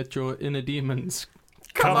time you let your inner demons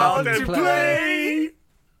Come out and play!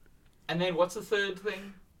 And then what's the third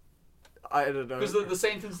thing? I don't know. Because the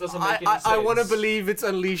sentence doesn't make any I sense. want to believe it's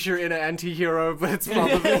unleash your inner anti-hero, but it's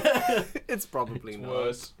probably it's probably not.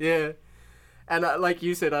 worse. Yeah, and like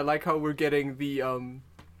you said, I like how we're getting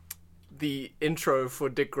the intro for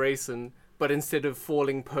Dick Grayson, but instead of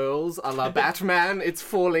falling pearls a la Batman, it's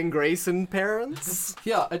falling Grayson parents.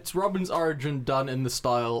 Yeah, it's Robin's origin done in the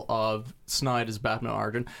style of Snyder's Batman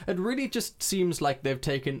origin. It really just seems like they've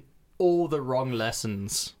taken all the wrong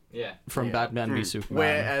lessons Yeah. from Batman v Superman.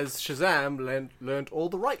 Whereas Shazam learned all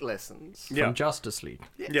the right lessons. from Yeah. Justice League.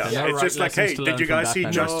 Yeah, No it's right just like, lessons hey, to did learn you from guys see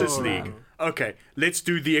Batman. Justice No. League? Okay, let's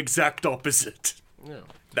do the exact opposite. Yeah.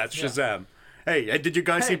 That's Shazam. Hey, did you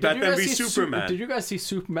guys see Hey, did you Batman guys v see Superman? Did you guys see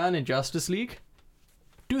Superman in Justice League?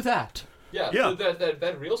 Do that. Yeah. Yeah.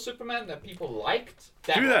 That real Superman that people liked.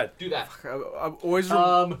 Do that. Do that. I'm always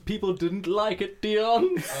People didn't like it,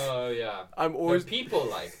 Dion. Oh yeah. I'm The always people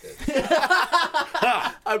liked it.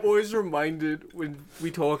 I'm always reminded when we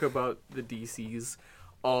talk about the DCs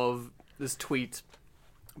of this tweet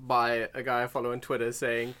by a guy I follow on Twitter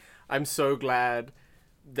saying, "I'm so glad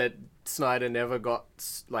that Snyder never got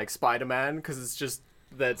like Spider-Man because it's just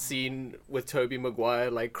that scene with Tobey Maguire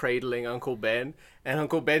like cradling Uncle Ben, and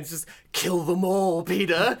Uncle Ben's just kill them all,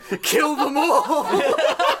 Peter, kill them all."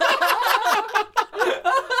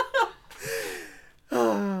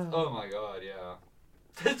 Oh my god,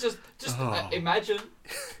 yeah. just imagine,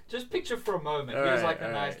 just picture for a moment. Here's like a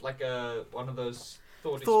Alright. nice, like a one of those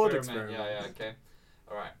thought Thought experiment. Yeah, okay.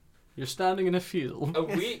 All right. You're standing in a field.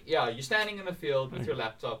 You're standing in a field with your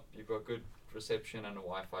laptop. You've got good reception and a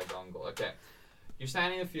Wi-Fi dongle. Okay. You're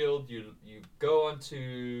standing in a field. You go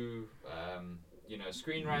onto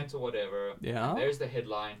Screen Rant or whatever. Yeah. And there's the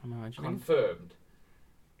headline. I'm imagining. Confirmed.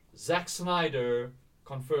 Zack Snyder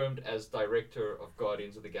confirmed as director of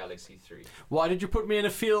Guardians of the Galaxy 3. Why did you put me in a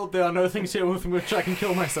field? There are no things here with which I can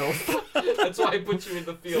kill myself. That's why I put you in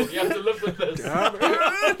the field. You have to live with this.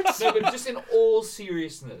 No, but just in all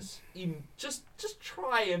seriousness, just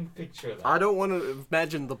try and picture that. I don't want to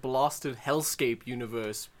imagine the blasted hellscape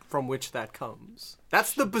universe from which that comes.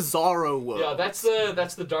 That's the bizarro world. Yeah,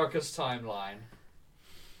 that's the darkest timeline.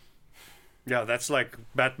 Yeah, that's like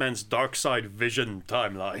Batman's Dark Side Vision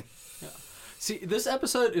timeline. See, this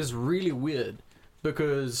episode is really weird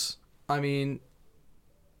because, I mean,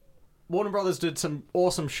 Warner Brothers did some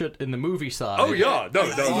awesome shit in the movie side. Oh yeah, no.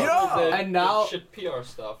 And now- the shit PR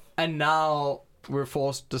stuff. And now we're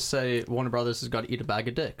forced to say Warner Brothers has got to eat a bag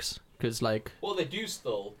of dicks because like Well, they do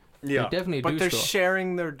still. Yeah. they definitely But do they're still.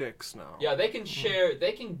 sharing their dicks now. Yeah, they can share.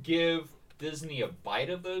 They can give Disney a bite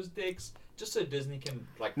of those dicks, just so Disney can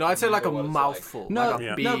like. No, I'd say like a remember what it's mouthful. No, like a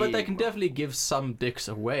Yeah. no, but they big can definitely give some dicks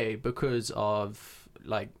away because of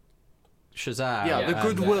like Shazam. Yeah, the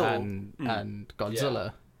goodwill. and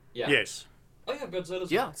Godzilla. Yeah. Yes. Oh yeah,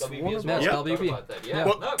 Godzilla's Yeah, it's WB one as of well. those. I Yeah, forgot WB. about that. Yeah. Yeah.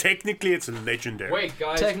 Well, No. technically it's legendary. Wait,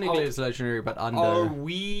 guys. Technically, it's legendary, but under. Are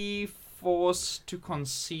we forced to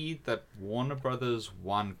concede that Warner Brothers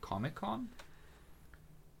won Comic-Con?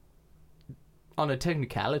 On a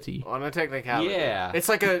technicality. on a technicality. Yeah. It's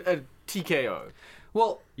like a TKO.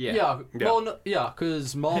 Well, Yeah. yeah, Yeah. well, no, yeah,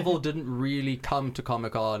 because Marvel didn't really come to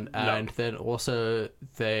Comic Con, and then also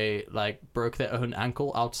they like broke their own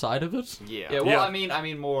ankle outside of it. Yeah. Yeah, well, Yeah. I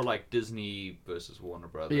mean more like Disney versus Warner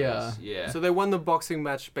Brothers. Yeah. Yeah. So they won the boxing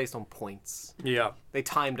match based on points. Yeah. They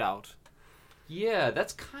timed out. Yeah,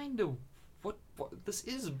 that's kind of what this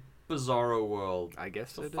is Bizarro World. I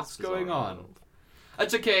guess What it the fuck's is going Bizarro on? World.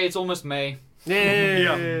 It's okay, it's almost May.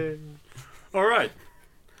 Yeah. All right.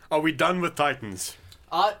 Are we done with Titans?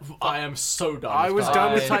 I am so done. I was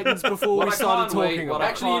done with I- Titans before What we I started can't wait- talking what about I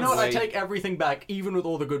it. Actually, you know what? I Can't wait. take everything back. Even with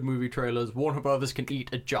all the good movie trailers, Warner Brothers can eat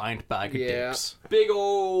a giant bag of Yeah. dicks. Big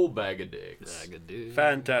old bag of dicks.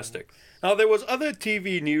 Fantastic. Now, there was other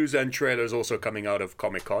TV news and trailers also coming out of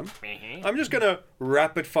Comic-Con. I'm just going to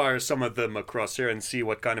rapid fire some of them across here and see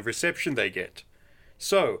what kind of reception they get.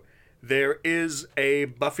 So, there is a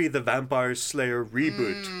Buffy the Vampire Slayer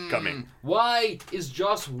reboot coming. Why is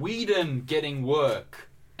Joss Whedon getting work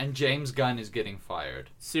and James Gunn is getting fired?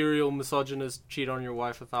 Serial misogynist, cheat on your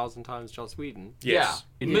wife 1,000 times, Joss Whedon. Yes.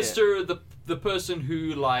 Yeah. Mr. The person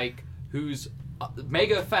who who's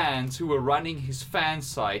mega fans who were running his fan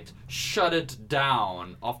site shut it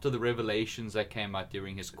down after the revelations that came out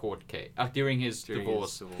during his court case, during his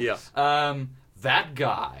divorce. Yeah. That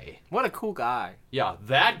guy. What a cool guy. Yeah,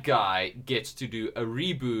 that guy gets to do a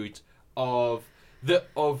reboot of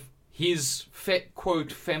his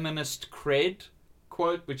quote feminist cred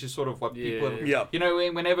quote, which is sort of what people. Yeah. You know,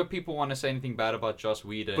 whenever people want to say anything bad about Joss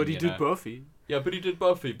Whedon, But he you did know, Buffy. Yeah, but he did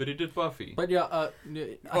Buffy. But he did Buffy. But yeah,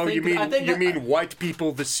 Oh, you mean White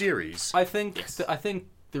People the series? I think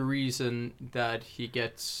the reason that he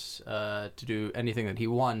gets to do anything that he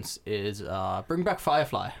wants is bring back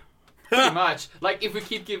Firefly. Pretty much. Like, if we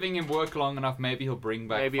keep giving him work long enough, maybe he'll bring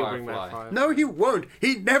back Maybe he'll Firefly. bring back Firefly. No, he won't.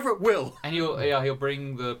 He never will. And he'll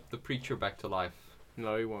bring the preacher back to life.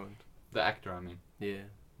 No, he won't. The actor, I mean. Yeah.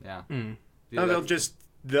 Yeah. Mm. No,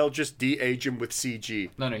 they'll just de-age him with CG.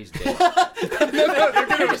 No, he's dead. I mean, they're not good.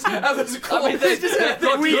 They're They're just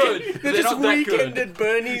not that weekend good. at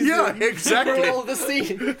Bernie's. Yeah, and exactly. all the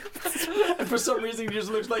scene. And for some reason, he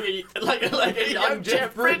just looks like a young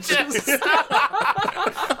Jeff Bridges.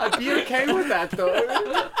 I'd be okay with that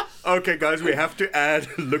though. Okay, guys, we have to add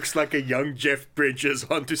looks like a young Jeff Bridges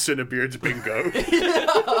onto CineBeards bingo.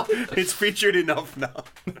 It's featured enough now.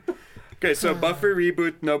 Okay, so Buffy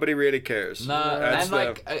reboot, nobody really cares. No, That's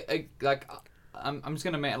and I'm just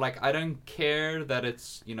gonna make I don't care that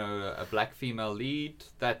it's a black female lead.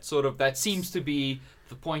 That seems to be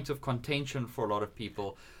the point of contention for a lot of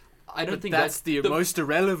people. I don't think that's the most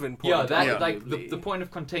irrelevant point. Yeah, arguably. the point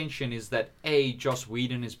of contention is that Joss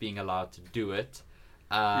Whedon is being allowed to do it,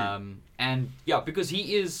 and because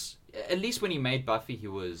he is, at least when he made Buffy, he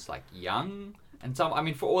was young. And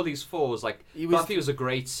for all these falls, Buffy was a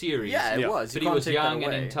great series. Yeah, it was. But You he can't was take that young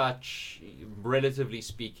and away. in touch, relatively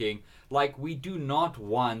speaking. We do not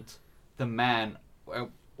want the man,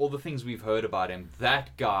 all the things we've heard about him,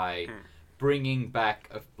 that guy bringing back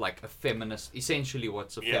a feminist, essentially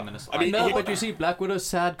what's a feminist I mean, idea. No, but you see, Black Widow's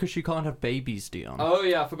sad because she can't have babies, Dion. Oh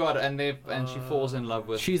yeah, I forgot. And she falls in love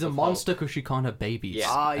with. She's a the monster because she can't have babies.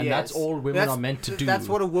 Yeah. And that's all women are meant to do. That's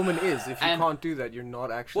what a woman is. If you And- can't do that, you're not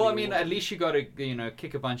actually. Well, I a mean, woman. at least she got to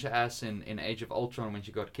kick a bunch of ass in Age of Ultron when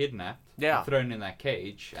she got kidnapped. Yeah. And thrown in that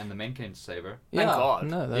cage, and the men came to save her. Yeah, Thank God.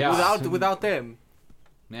 No, that's, Yeah. Without them.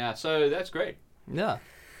 Yeah, so that's great. Yeah.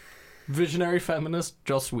 Visionary feminist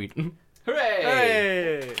Joss Whedon. Hooray!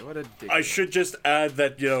 Hey, what a dick. I should just add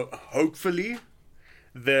that hopefully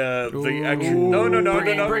the action.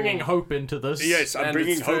 No. Bringing hope into this. Yes, I'm and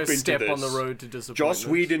bringing its hope first into step this. on the road to disappointment. Joss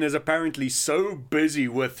Whedon is apparently so busy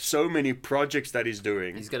with so many projects that he's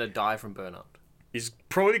doing. He's gonna die from burnout. He's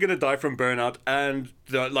probably gonna die from burnout, and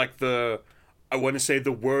I want to say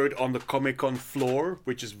the word on the Comic-Con floor,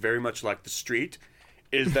 which is very much like the street,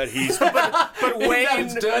 is that he's But way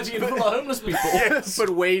It's dirty and full of homeless people. yes. but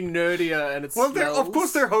way nerdier, and it's Well, of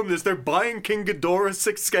course they're homeless. They're buying King Ghidorah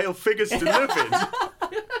 6-scale figures to live in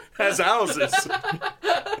as houses.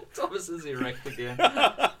 Thomas is erect again.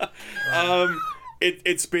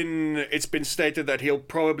 it's been stated that he'll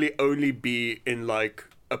probably only be in like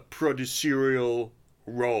a producerial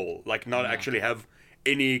role, like not actually have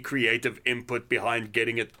any creative input behind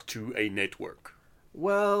getting it to a network.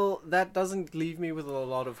 Well, that doesn't leave me with a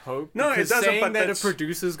lot of hope. No, it because doesn't, saying but that a that's-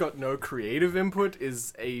 producer's got no creative input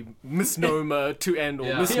is a misnomer to end all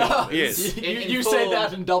Yeah. misnomers. Yes. You full- say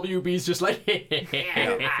that and WB's just like,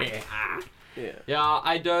 Yeah. Yeah,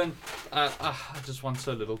 I don't. I just want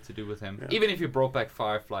so little to do with him. Even if you brought back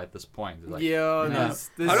Firefly at this point, it's like, Yeah, there's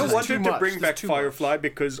I don't just want too him to much. bring There's back too much. Firefly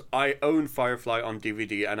because I own Firefly on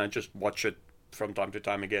DVD and I just watch it from time to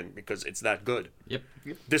time again because it's that good. Yep.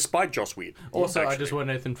 Despite Joss Whedon. also, I actually, just want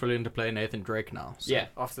Nathan Fillion to play Nathan Drake now. So. Yeah.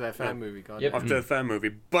 After that fan movie, God. Yep. after a fan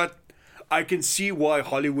movie. But I can see why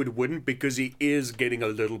Hollywood wouldn't because he is getting a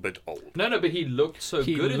little bit old. No, but he looked so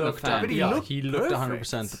He good in the looked, fan. but he yeah, looked he looked perfect.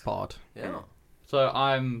 100% the part. Yeah. So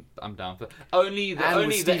I'm down for only the And with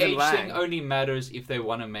only the Stephen age Lang. thing only matters if they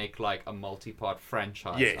want to make like a multi-part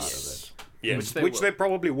franchise Yes. Yes, Which they which will. they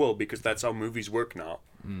probably will because that's how movies work now.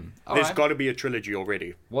 All There's right. got to be a trilogy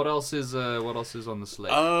already. What else is on the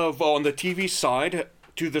slate? Well, on the TV side,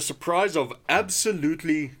 to the surprise of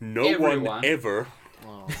absolutely no Everyone. one ever,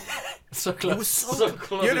 So close. so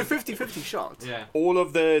close. You had a 50-50 shot. Yeah. all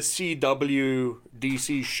of the CW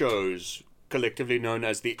DC shows, collectively known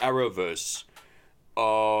as the Arrowverse,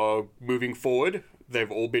 are moving forward.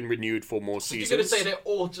 They've all been renewed for more You're seasons. gonna say they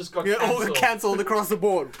all just got Yeah, all cancelled? cancelled across the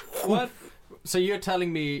board. What? So you're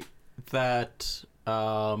telling me that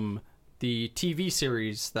the TV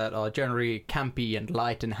series that are generally campy and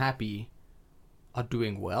light and happy are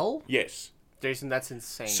doing well? Yes. Jason, that's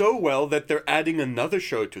insane. So well that they're adding another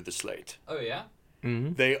show to the slate. Oh yeah.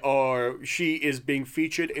 She is being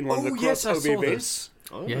featured in one of the Oh, yes, I crossover saw events.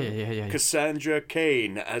 Oh. Yeah. Cassandra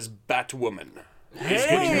Cain as Batwoman. Which means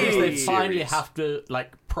they Series. finally have to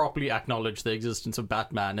like properly acknowledge the existence of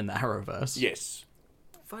Batman in the Arrowverse. Yes.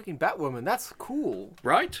 Fucking Batwoman, that's cool.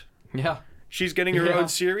 Right? Yeah. She's getting her Yeah. own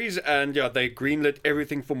series, and yeah, they greenlit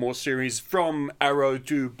everything for more series from Arrow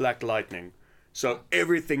to Black Lightning. So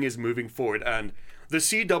everything is moving forward, and the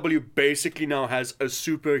CW basically now has a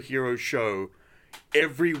superhero show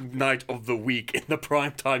every night of the week in the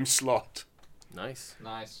primetime slot. Nice.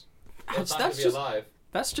 Nice. That's- What time that's to be just- alive.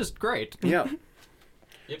 That's just great. Yeah.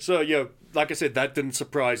 Yep. So yeah, like I said, that didn't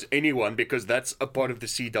surprise anyone because that's a part of the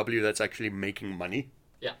CW that's actually making money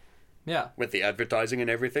Yeah. Yeah. with the advertising and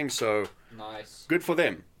everything. So Nice. good for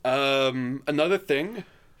them. Another thing,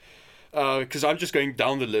 because I'm just going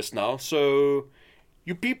down the list now. So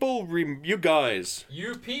you people, you guys,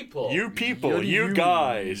 You people. you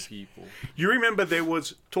guys. People. You remember there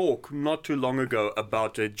was talk not too long ago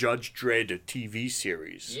about a Judge Dredd TV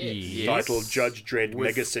series Yes. titled Judge Dredd With-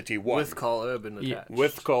 Mega City 1 With Carl Urban attached.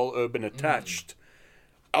 with Carl Urban attached.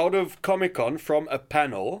 Out of Comic-Con from a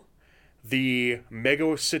panel, the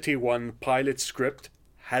Mega City 1 pilot script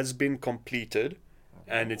has been completed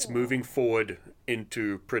and it's moving forward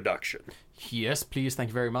into production. Yes, please. Thank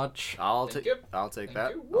you very much. I'll Thank take. you. I'll take Thank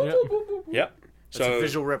that. you. Whoop, Yeah. whoop, whoop, whoop. Yep. It's a So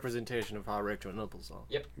visual representation of how erect your nipples are.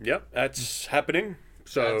 yep, that's happening.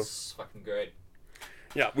 So That's fucking great.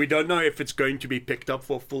 yeah, we don't know if it's going to be picked up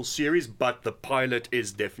for a full series, but the pilot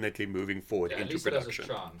is definitely moving forward Yeah, at into least it has a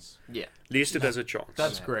production. chance. Yeah. At least it has a chance.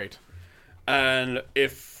 That's great. And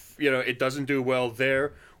if it doesn't do well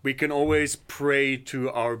there, we can always pray to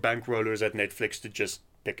our bankrollers at Netflix to just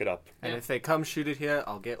pick it up. And Yeah. if they come shoot it here,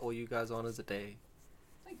 I'll get all you guys on as a day.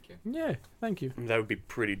 Thank you. Yeah. Thank you. That would be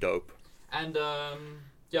pretty dope. And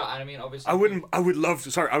yeah, I mean obviously. I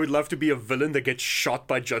would love to be a villain that gets shot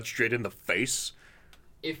by Judge Dredd in the face.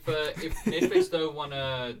 If Netflix don't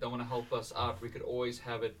wanna help us out, we could always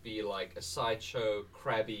have it be like a Sideshow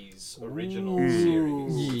Krabby's original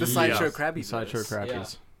series. The Sideshow Yeah. Krabby. Sideshow Crappies.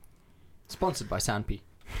 Yeah. Sponsored by Sanpy.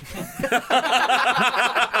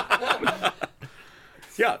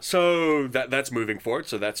 Yeah, so that's moving forward,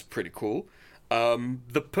 so that's pretty cool.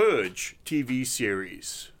 The Purge TV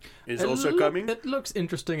series is also coming. It looks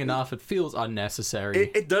interesting enough. It feels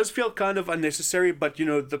unnecessary. It does feel kind of unnecessary, but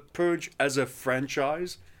The Purge as a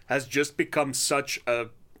franchise has just become such a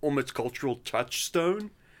almost cultural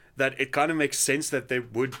touchstone that it kind of makes sense that there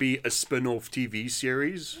would be a spin-off TV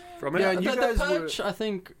series from it. Yeah, The you guys were- Purge, I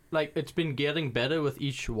think, like it's been getting better with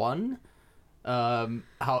each one.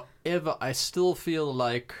 However, I still feel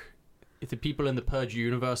like the people in the Purge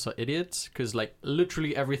universe are idiots because, like,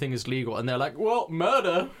 literally everything is legal, and they're like, "Well,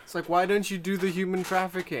 murder." It's like, why don't you do the human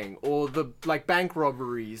trafficking or the bank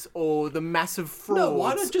robberies or the massive frauds? No,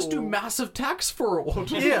 why not just do or- massive tax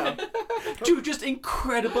fraud? Yeah. Do just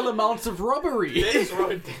incredible amounts of robbery.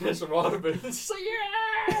 Dennis Rodman. So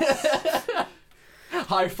yes.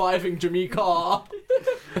 high-fiving Jimmy Carr.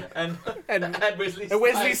 and Wesley And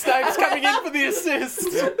Wesley Snipes coming in for the assist.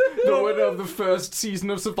 The winner of the first season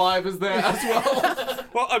of Survivors there as well.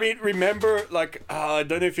 Well, I mean, remember, like, I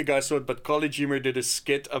don't know if you guys saw it, but College Humor did a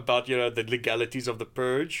skit about, the legalities of the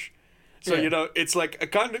purge. So, Yeah. it's like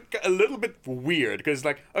a little bit weird, because,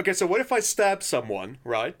 like, okay, so what if I stab someone,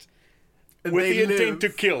 right? And With they the intent to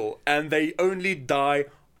live. kill, and they only die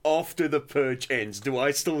after the purge ends. Do I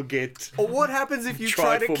still get... Or what happens if you Tried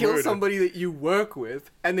try to for kill murder. somebody that you work with,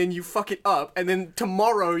 and then you fuck it up, and then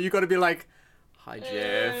tomorrow you got to be like, "Hi,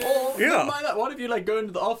 Jeff." Or, Yeah. never mind that, what if you, like, go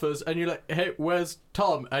into the office and you're like, hey, where's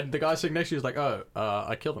Tom? And the guy sitting next to you is like, oh,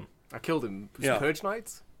 I killed him. I killed him. Was Yeah. it Purge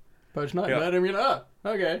Nights? Purge night, Yeah. murder him. You're like, oh,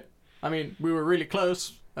 okay. I mean, we were really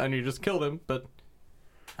close, and you just killed him, but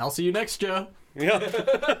I'll see you next year. Yeah.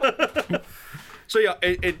 So yeah,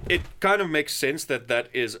 it kind of makes sense that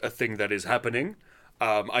is a thing that is happening.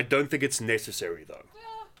 I don't think it's necessary though.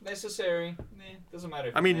 necessary. Doesn't matter.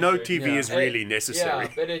 If I mean, it's no necessary. TV is really necessary.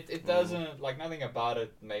 Yeah, but it doesn't, like, nothing about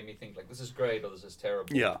it made me think, like, this is great or this is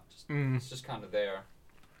terrible. Yeah. It's just kind of there.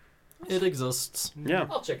 It exists. Yeah.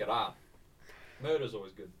 I'll check it out. Murder's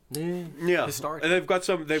always good. Yeah. Yeah. Historic. And they've got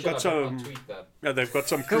some. They've got Shut up, I some. can't tweet that. Yeah, they've got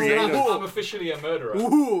some I'm, creative. I'm officially a murderer.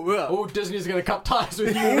 Ooh, yeah. Oh, Disney's gonna cut ties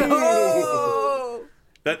with you. Oh!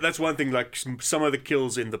 That's one thing. Like some of the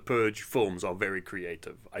kills in the Purge films are very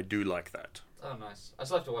creative. I do like that. Oh, nice. I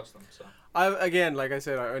still have to watch them, so. Again, like I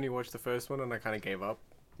said, I only watched the first one and I kind of gave up.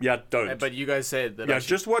 Yeah, don't. But you guys said that. I Yeah, should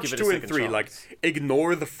just watch give it a 2 and second 3. chance. Like,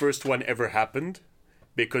 ignore the first one ever happened,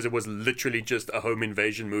 because it was literally just a home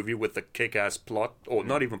invasion movie with a kick-ass plot, or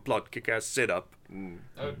not even plot, kick-ass setup, Oh, no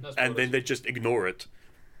and spoilers. then they just ignore it.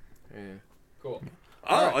 Yeah. Cool.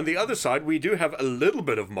 On the other side, we do have a little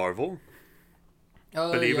bit of Marvel.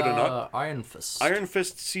 Believe it or not. Iron Fist. Iron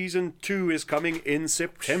Fist Season 2 is coming in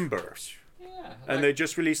September. Yeah. And they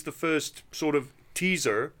just released the first sort of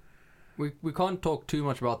teaser. We can't talk too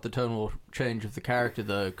much about the tonal change of the character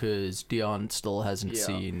though, because Dion still hasn't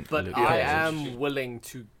seen. But Luke I Cage. am willing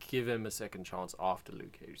to give him a second chance after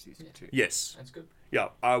Luke Cage season 2. Yes. That's good. Yeah,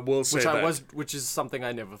 I will say that. Which is something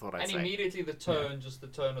I never thought I'd And say. immediately the tone, just the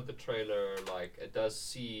tone of the trailer, like, it does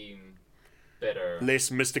seem better.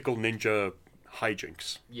 Less mystical ninja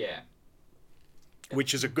hijinks, Yeah.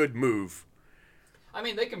 which is a good move. I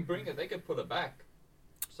mean, they can bring it, they could pull it back.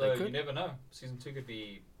 So They you could. never know. Season 2 could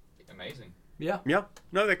be amazing. Yeah. Yeah,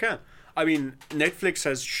 no, they can. I mean, Netflix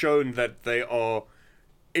has shown that they are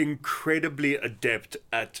incredibly adept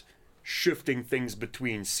at shifting things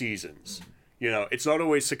between seasons. You know, it's not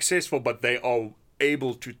always successful, but they are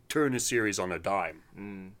able to turn a series on a dime.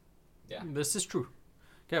 Yeah. This is true.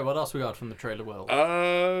 Okay, what else we got from the trailer world?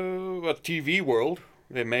 A TV world.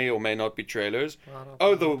 There may or may not be trailers.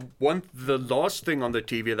 Oh, the last thing on the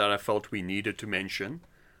TV that I felt we needed to mention,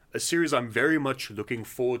 a series I'm very much looking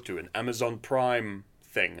forward to, an Amazon Prime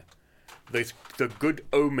thing. The Good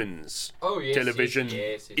Omens Oh, yes. television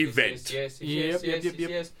yes, event. Yes.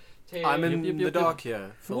 Yep. I'm in Yep, the yep, dark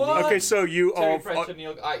here. Phil. What? Okay, so you Terry are. Pratchett and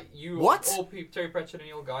Neil. You What? All Terry Pratchett and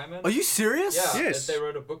Neil Gaiman. Are you serious? Yeah. Yes. They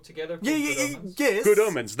wrote a book together. Yeah, called yeah, Good yeah, Omens. yes. Good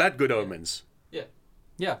Omens. That Good Omens. Yeah.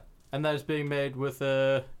 Yeah, and that is being made with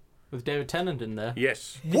David Tennant in there.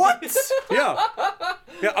 Yes. What? Yeah.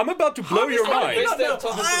 Yeah, I'm about to blow your mind. Best day of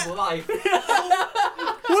Thomas's life.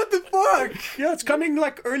 What the fuck? Yeah, it's coming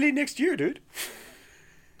like early next year, dude.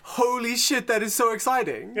 Holy shit, that is so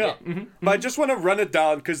exciting. Yeah. But I just want to run it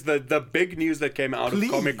down because the big news that came out Please.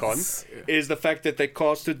 of Comic Con is the fact that they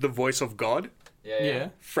casted the voice of God. Yeah.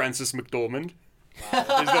 Francis McDormand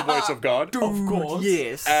is the voice of God. Of course.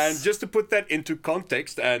 Yes. And just to put that into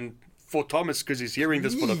context, and for Thomas, because he's hearing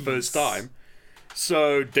this for the first time,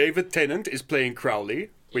 so David Tennant is playing Crowley,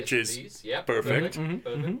 which Yes, is please. Yep, perfect.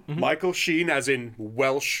 Perfect. Michael Sheen, as in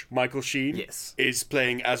Welsh Michael Sheen, Yes. is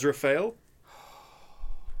playing Azrael,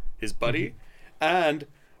 his buddy, and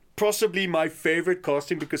possibly my favorite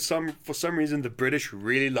casting because for some reason the British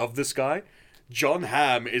really love this guy. John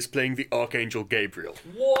Hamm is playing the Archangel Gabriel.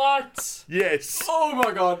 What? Yes. Oh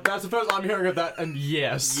my god, that's the first I'm hearing of that, and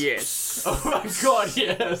yes. Yes. Oh my god,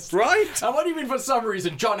 yes. Right? And what do you mean for some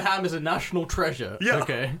reason John Hamm is a national treasure? Yeah.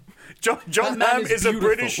 Okay. John That man Hamm is is a beautiful.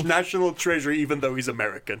 British national treasure even though he's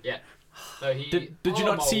American. Yeah. No, he. Did you oh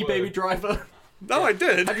not my see word. Baby Driver? No, I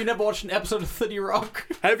did. Have you never watched an episode of 30 Rock?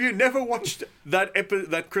 Have you never watched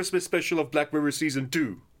that Christmas special of Black Mirror Season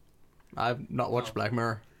 2? I've not watched Black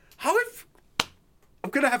Mirror. How if... I'm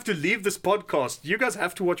gonna have to leave this podcast. You guys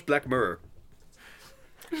have to watch Black Mirror.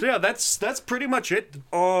 So yeah, that's pretty much it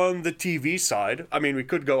on the TV side. I mean, we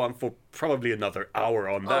could go on for probably another hour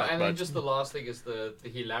on Oh, that, and but then just the last thing is the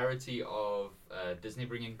hilarity of Disney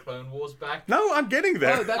bringing Clone Wars back. No, I'm getting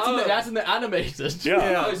there. Oh, that's in the animated.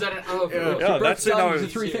 Yeah. Oh, is that an... Oh, Yeah, that's in our... into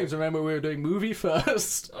three things. Remember, we were doing movie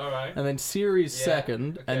first, Alright. and then series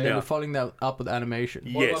second, and then Yeah. we're following that up with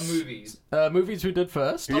animation. What about Yes. movies? Movies we did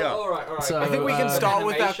first. Yeah. Oh, alright. So, I think we can start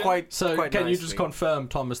with that animation? quite. So quite can you nicely. just confirm,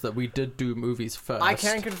 Thomas, that we did do movies first? I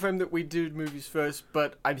can confirm that we did movies first,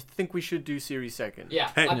 but I think we should do series second. Yeah,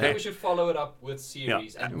 Hey, I think hey. we should follow it up with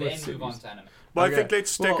series and With then move on series. to anime. But I Okay. think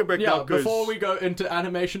let's take a break yeah, now, 'cause- before we go into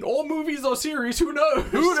animation or movies or series, who knows?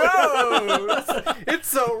 Who knows?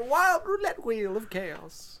 It's a wild roulette wheel of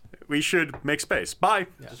chaos. we should make space. Bye.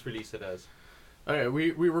 Just release it as. Okay,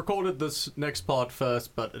 we recorded this next part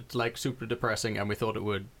first, but it's like super depressing, and we thought it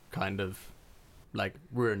would kind of like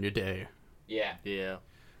ruin your day. Yeah. Yeah.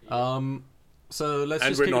 So let's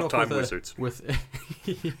And just we're kick not it off time with wizards. with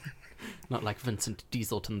not like Vincent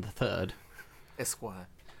Dieselton III. Esquire.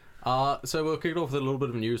 So we'll kick it off with a little bit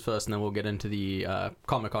of news first, and then we'll get into the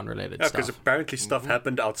Comic-Con related Yeah, because stuff. apparently stuff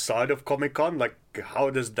happened outside of Comic-Con. Like,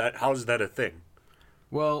 how's that a thing?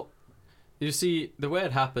 Well, you see, the way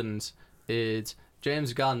it happens is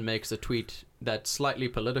James Gunn makes a tweet that's slightly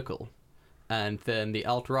political, and then the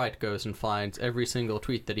alt-right goes and finds every single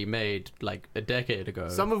tweet that he made like a decade ago.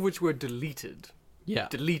 Some of which were deleted. Yeah.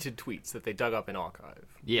 Deleted tweets that they dug up in archive.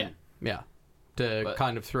 Yeah. To But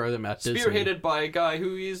kind of throw them at Disney. Spearheaded by a guy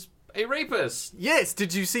who is a rapist. Yes,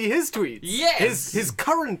 did you see his tweets? Yes! His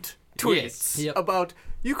current tweets Yes. Yep. about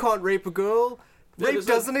you can't rape a girl. Rape There's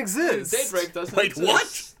doesn't a- exist. Date rape doesn't Wait, exist.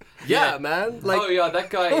 what? Yeah, man. Like oh yeah, that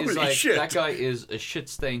guy is holy like shit. that guy is a shit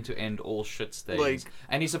stain to end all shit stains. Like-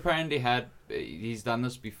 and he's apparently he's done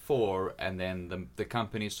this before, and then the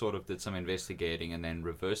company sort of did some investigating and then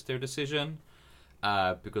reversed their decision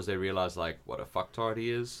because they realized like what a fucktard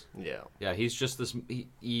he is. yeah. Yeah, he's just this.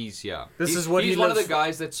 He's This is what he's he one of lives the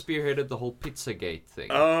guys that spearheaded the whole Pizzagate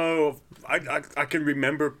thing. Oh, I can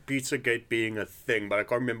remember Pizzagate being a thing, but I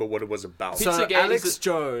can't remember what it was about. Pizza- So Pizzagate Alex is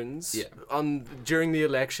Jones Yeah. during the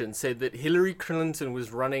election said that Hillary Clinton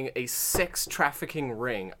was running a sex trafficking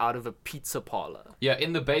ring out of a pizza parlor. Yeah,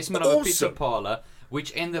 in the basement of a pizza Awesome. parlor,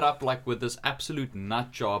 which ended up like with this absolute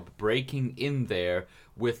nut job breaking in there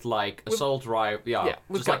with like assault riot, with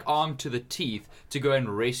just like guns. armed to the teeth to go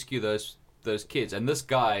and rescue those kids. And this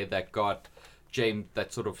guy that got James,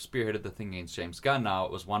 that sort of spearheaded the thing against James Gunn now,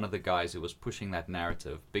 was one of the guys who was pushing that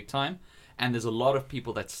narrative big time. And there's a lot of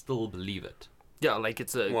people that still believe it. Yeah, like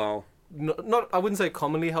it's a Wow. not I wouldn't say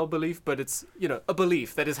commonly held belief, but it's a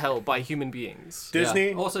belief that is held by human beings.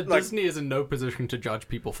 Disney. Also, like, Disney is in no position to judge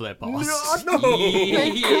people for their past. No.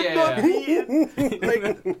 Yeah.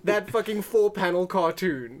 Like that fucking 4-panel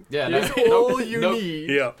cartoon. Yeah, That's no- all nope, you nope. need.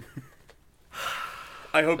 Yeah.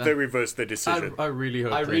 I hope they reverse their decision. I really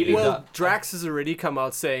hope I they really do. Well, that- Drax has already come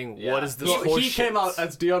out saying, Yeah. "What is this Well, horse he shit?" came out,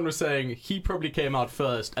 as Dion was saying, he probably came out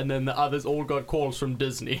first, and then the others all got calls from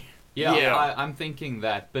Disney. Yeah, Yeah. I'm thinking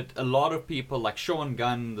that. But a lot of people, like Sean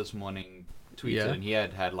Gunn this morning tweeted, Yeah. and he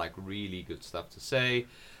had like really good stuff to say.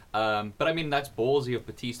 But I mean, that's ballsy of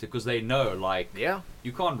Batista because they know, like, Yeah.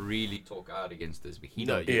 you can't really talk out against this, but he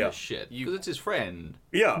No, don't give yeah. a shit because it's his friend.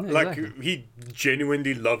 Yeah, Yeah, like exactly. he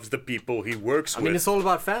genuinely loves the people he works I with. mean, it's all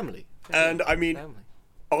about family. And I mean, Family.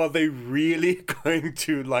 are they really going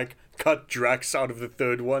to like cut Drax out of the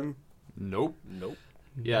third one? Nope. Nope.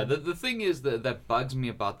 Yeah, the thing is that bugs me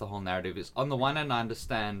about the whole narrative is, on the one hand, I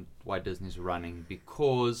understand why Disney's running,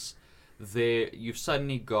 because you've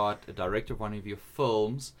suddenly got a director of one of your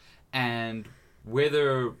films, and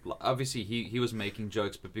whether, obviously he was making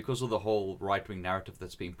jokes, but because of the whole right-wing narrative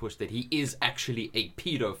that's being pushed, that he is actually a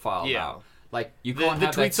pedophile Yeah. now. Like, you The can't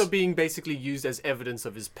have tweets that, are being basically used as evidence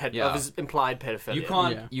of his of his implied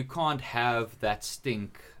pedophilia. you can't have that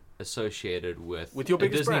stink associated with your a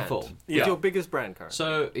biggest Disney brand. film. With Yeah. your biggest brand currently.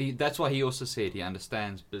 So that's why he also said he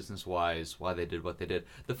understands business-wise why they did what they did.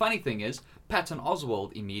 The funny thing is, Patton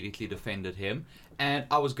Oswalt immediately defended him, and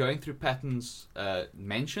I was going through Patton's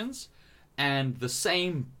mentions, and the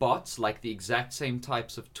same bots, like the exact same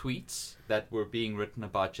types of tweets that were being written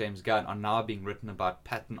about James Gunn, are now being written about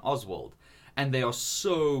Patton Oswalt. And they are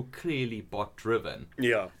so clearly bot-driven.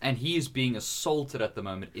 Yeah. And he is being assaulted at the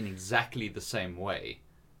moment in exactly the same way.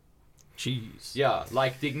 Jeez. Yeah,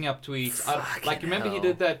 like digging up tweets. Like, remember he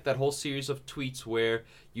did that whole series of tweets where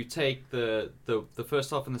you take the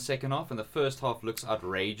first half and the second half, and the first half looks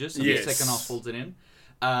outrageous, and Yes. the second half fills it in.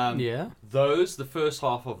 Yeah. The first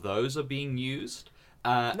half of those are being used.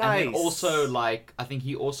 And then Nice. also, like, I think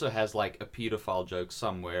he also has, like, a pedophile joke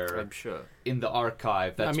somewhere I'm sure. in the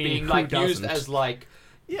archive that's I mean, being, who like, used doesn't? as, like,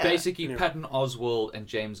 Yeah. Basically, Patton Oswalt and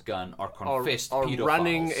James Gunn are confessed are pedophiles.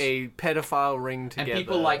 running a pedophile ring and together.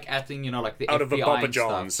 people like acting, like the Out of a FBI Papa and stuff.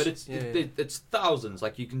 John's. But it's thousands.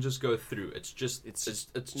 Like you can just go through. It's just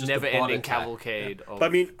never-ending a bot attack. cavalcade. Of, But I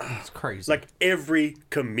mean, It's crazy. like every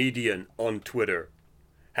comedian on Twitter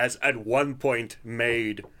has at one point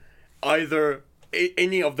made either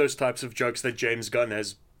any of those types of jokes that James Gunn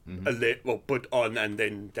has put on and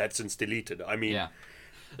then that's since deleted. I mean, Yeah.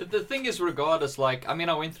 The thing is, regardless, I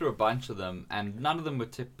went through a bunch of them, and none of them were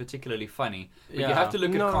particularly funny. But you Yeah. have to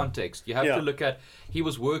look at context. You have Yeah. to look at he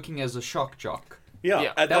was working as a shock jock.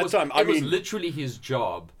 yeah, at that time, it was literally his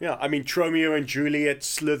job. yeah, I mean, Tromeo and Juliet,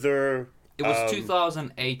 Slither. It was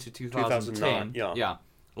 2008 to 2010. 2009, yeah.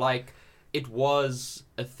 It was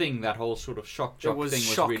a thing. That whole sort of shock jock was thing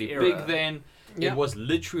was shock really era. big then. Yeah. It was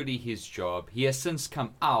literally his job. He has since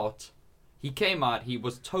come out. He came out. He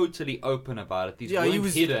was totally open about it. These weren't he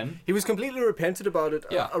was hidden. He was completely repentant about it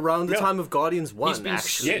Yeah. around the Yeah. time of Guardians 1, He's been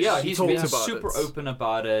actually. Yes. yeah, He he's talked been about super it. open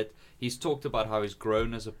about it. He's talked about how he's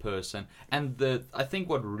grown as a person, and I think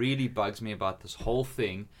what really bugs me about this whole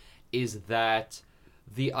thing is that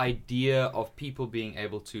the idea of people being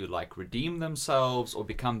able to redeem themselves or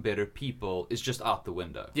become better people is just out the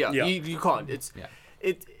window. Yeah, Yeah. You can't. It's Yeah.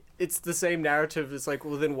 it's the same narrative. It's like,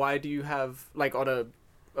 well, then why do you have on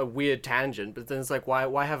a weird tangent? But then it's like,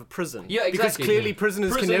 why have a prison? Yeah, exactly. Because clearly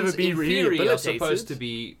prisoners can never be in theory rehabilitated. are supposed to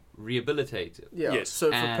be rehabilitated. Yeah. Yes. So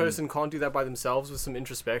if a And- person can't do that by themselves with some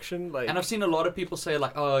introspection, And I've seen a lot of people say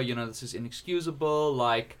this is inexcusable.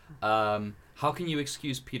 How can you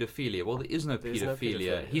excuse pedophilia? Well, there is no There's no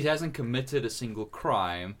pedophilia. pedophilia. He hasn't committed a single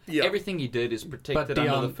crime. Yeah. Everything he did is protected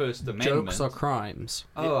the, under the First Amendment. jokes are crimes.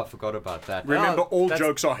 Oh, I forgot about that. Remember, all that's-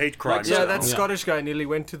 jokes are hate crimes. yeah, now. that Yeah. Scottish guy nearly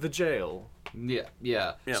went to the jail. Yeah.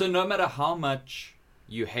 Yeah. So no matter how much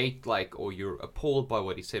you hate, or you're appalled by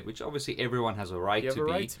what he said, which obviously everyone has a right You have to a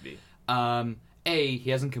be. right to be. He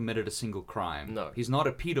hasn't committed a single crime. No. He's not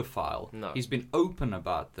a pedophile. No. He's been open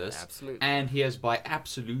about this. Absolutely. And he has, by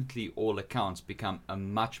absolutely all accounts, become a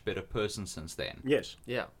much better person since then. Yes.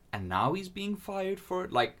 Yeah. And now he's being fired for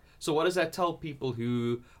it? So what does that tell people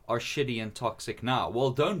who are shitty and toxic now? Well,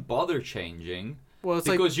 don't bother changing. Well, it's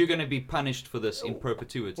because you're going to be punished for this in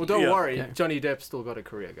perpetuity. well, don't Yeah. worry. Yeah. Johnny Depp still got a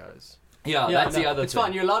career, guys. Yeah, that's the other It's thing.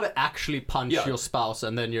 fine. You're allowed to actually punch Yeah. your spouse,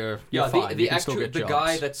 and then you're Yeah, fine. the You can still actual get the jobs.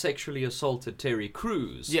 guy that sexually assaulted Terry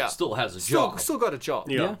Crews still has a job. Still got a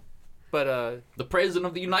job. Yeah. But The president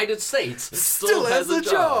of the United States still has a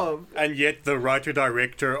job. And yet, the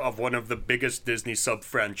writer-director of one of the biggest Disney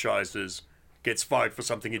sub-franchises gets fired for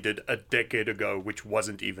something he did a decade ago, which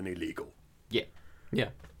wasn't even illegal. Yeah, Yeah,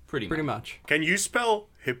 pretty much. Can you spell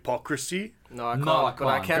hypocrisy? No, I can't. No, I But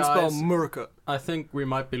I can't. can spell Guys. Murka. I think we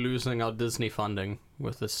might be losing our Disney funding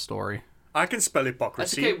with this story. I can spell That's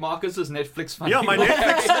hypocrisy. okay. Marcus's Netflix funding. Yeah, my will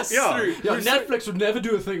Netflix- get us yeah. through. Yeah, Netflix would never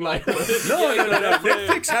do a thing like this. No.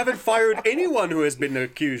 Netflix haven't fired anyone who has been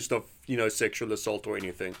accused of, sexual assault or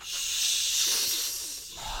anything.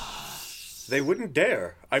 They wouldn't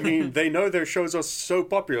dare. I mean, they know their shows are so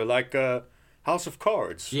popular, like House of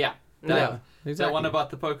Cards. Yeah, Yeah, that exactly. one about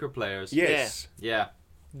the poker players. Yes. Yeah.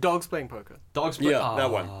 Dogs playing poker. Dogs play. Yeah,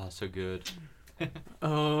 that one. So good.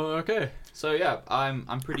 Oh, okay. So yeah,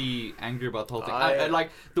 I'm pretty angry about the whole thing. I-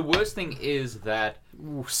 The worst thing is that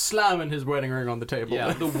Ooh, slamming his wedding ring on the table.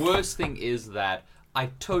 the worst thing is that I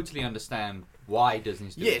totally understand why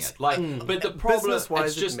Disney's doing Yes. it. But the problem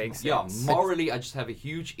Business-wise, it's it just makes sense. morally I just have a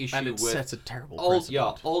huge issue And it with sets a terrible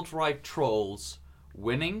precedent. alt-right trolls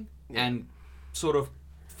winning and sort of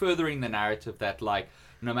furthering the narrative that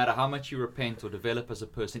no matter how much you repent or develop as a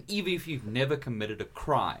person, even if you've never committed a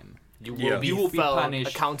crime, you will be Felt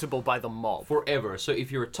punished accountable by the mob. forever. So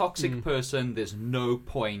if you're a toxic person, there's no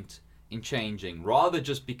point in changing. Rather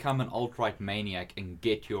just become an alt-right maniac and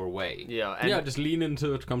get your way. Yeah, and Yeah, just lean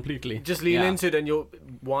into it completely. just lean Yeah. into it, and you'll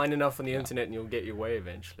whine enough on the internet, and you'll get your way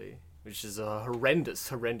eventually. Which is a horrendous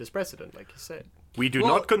precedent, like you said. We do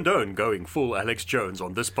Well- not condone going full Alex Jones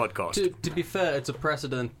on this podcast. To be fair, it's a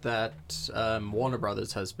precedent that Warner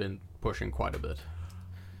Brothers has been pushing quite a bit.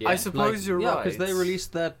 Yeah. I suppose you're yeah, right. because they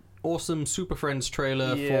released that awesome Super Friends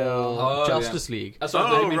trailer Yeah. for Justice League. That's why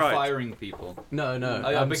Oh, they've been right. firing people. No,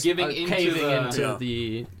 yeah, but giving into caving the- into Yeah.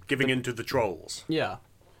 the Giving in to the trolls.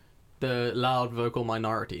 the loud vocal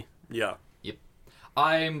minority. Yeah.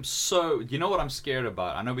 I'm so... You know what I'm scared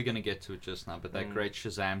about? I know we're going to get to it just now, but that great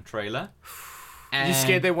Shazam trailer. You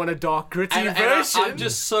scared they want a dark, gritty and version? I'm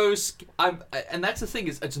just so... And that's the thing,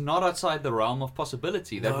 is it's not outside the realm of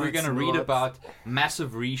possibility that No, we're going to it's read not. about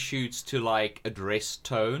massive reshoots to, address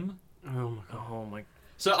tone. Oh my god. Oh my.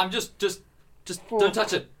 So I'm just don't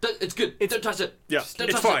touch it. It's good. Don't touch it. Yeah. Just don't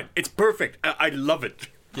It's touch fine. It's perfect. I love it.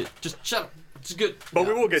 Yeah, just shut up. It's good. But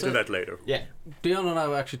we will get So- to that later. Yeah. Dion and I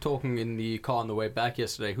were actually talking in the car on the way back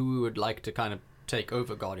yesterday who we would like to kind of take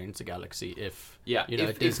over Guardians of the Galaxy if, Yeah,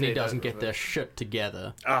 if they Disney don't doesn't over get it. their shit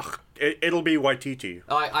together. It'll be Waititi.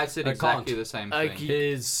 I said I exactly can't. the same I thing. keep-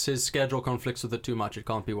 His schedule conflicts with it too much. It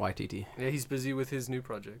can't be YTT. Yeah, he's busy with his new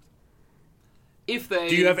project. If they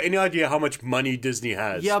Do you have any idea how much money Disney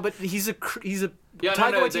has? Yeah, but he's a Yeah,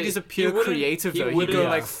 Taika no, Waititi's a he pure wouldn't- creative he though. He'd wouldn't- go yeah.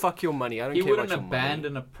 like, "Fuck your money. I don't he care about wouldn't your money."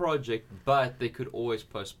 abandon a project, but they could always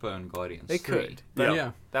postpone Guardians. They 3. could. But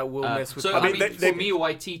Yeah. that will mess with. So I mean, for they- me,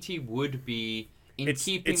 YTT would be in it's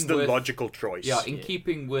keeping the with logical choice. Yeah, in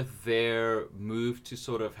keeping with their move to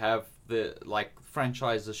sort of have the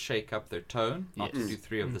franchises shake up their tone, not to Yes. do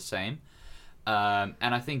 3 of the same. And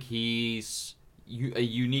I think he's a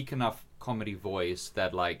unique enough comedy voice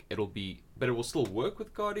that it'll be, but it will still work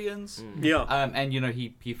with Guardians. Yeah. And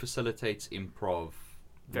he facilitates improv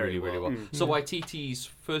Very really well. well. So YTT's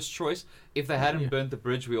first choice. If they hadn't burnt the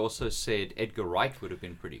bridge, we also said Edgar Wright would have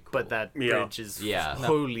been pretty cool. But that Yeah. bridge is Yeah.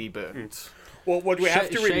 wholly burnt. Well, what we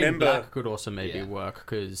have to Shane remember. Black could also maybe Yeah. work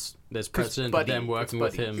because there's 'Cause precedent Buddy, of them working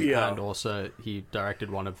with it's him, Buddy. Yeah. and also he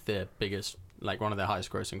directed one of their biggest, one of their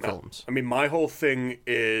highest grossing films. I mean, my whole thing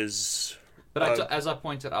is. But as I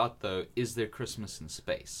pointed out, though, is there Christmas in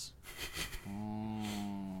space?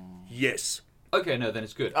 Yes. Okay, no, then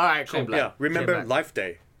it's good. All right, Shane cool. Black. Yeah. Remember Black. Life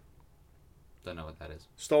Day? Don't know what that is.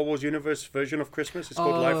 Star Wars Universe version of Christmas. It's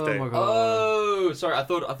called Life Day. my god! Oh, sorry. I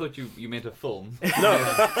thought you meant a film. No.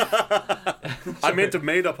 I meant a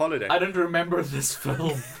made-up holiday. I don't remember this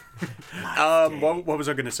film. What was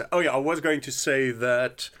I going to say? Oh yeah, I was going to say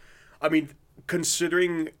that. I mean,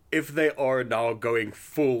 considering if they are now going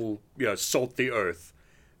full, salt the earth,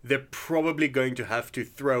 they're probably going to have to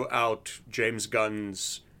throw out James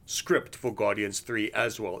Gunn's script for Guardians 3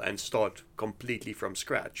 as well and start completely from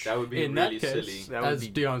scratch. That would be In really that case, silly. That would as be-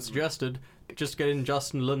 Dion suggested, just get in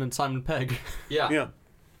Justin Lin and Simon Pegg. Yeah. Yeah.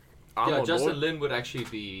 I'm on Justin board. Lin would actually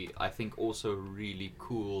be, I think, also a really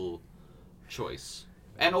cool choice.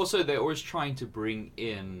 And also, they're always trying to bring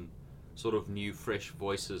in sort of new, fresh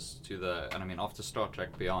voices to and I mean, after Star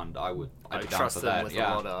Trek Beyond, I'd I be down trust for them that. with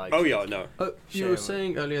Yeah. a lot of. Oh yeah, no. You were Shame.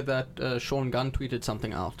 saying earlier that Sean Gunn tweeted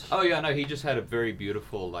something out. Oh yeah, no, he just had a very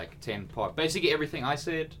beautiful 10-part. Basically everything I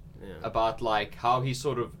said about how he's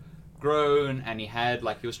sort of grown, and he had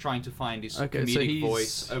he was trying to find his Okay, so comedic he's-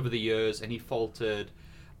 voice over the years, and he faltered.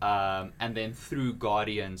 And then through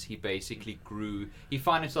Guardians, he basically grew. He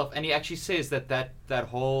found himself, and he actually says that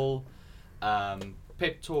whole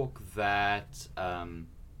pep talk that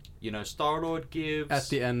Star-Lord gives At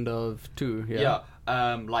the end of 2, yeah.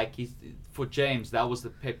 he's for James, that was the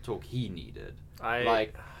pep talk he needed.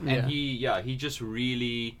 Yeah. He just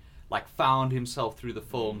really found himself through the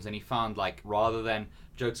films, and he found rather than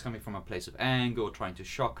jokes coming from a place of anger or trying to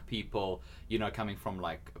shock people, coming from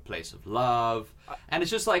a place of love, and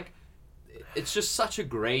it's just such a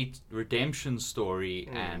great redemption story,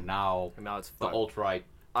 and now And now it's the fun. alt-right.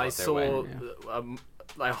 I got their saw way.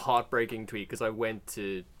 a heartbreaking tweet because I went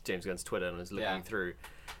to James Gunn's Twitter and was looking Yeah. through,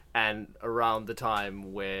 and around the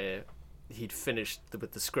time where he'd finished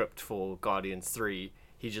with the script for Guardians 3,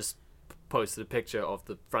 he just posted a picture of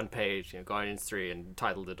the front page, Guardians 3, and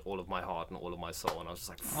titled it "All of My Heart and All of My Soul," and I was just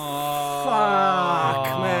like, "Fuck,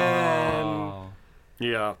 man,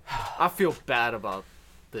 Yeah. I feel bad about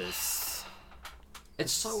this."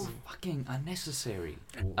 It's so fucking unnecessary.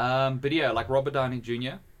 But yeah, Robert Downey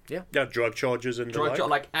Jr. Yeah, drug charges and the Drug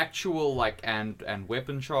like. actual and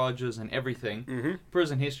weapon charges and everything.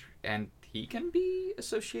 Prison history, and he can be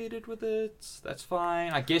associated with it. That's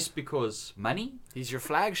fine, I guess, because money. He's your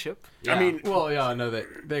flagship. I mean, Well, yeah, no,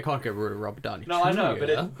 they can't get rid of Robert Downey. No, I know,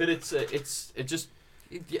 Jr. but it's just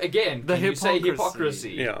again. The Can you say hypocrisy.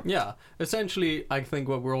 hypocrisy? yeah. Yeah, essentially, I think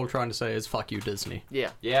what we're all trying to say is "fuck you, Disney."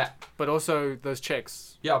 Yeah, Yeah, but also those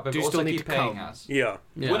checks. but Do you also still need keep to paying come? us. Yeah.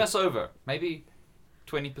 Yeah. Win us over. Maybe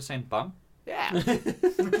 20% bump. Yeah,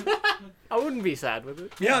 I wouldn't be sad with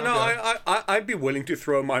it. Yeah, no, I'd be willing to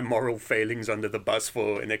throw my moral failings under the bus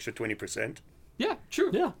for an extra 20%. Yeah, true.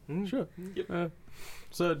 Yeah, sure.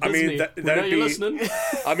 So I Disney, mean, we know that'd you're be. listening.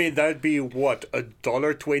 I mean, that'd be what,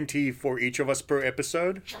 $1.20 for each of us per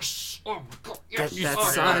episode. Yes. Oh my god. Yes.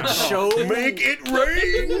 That's not a show. Make it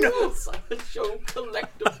rain. Show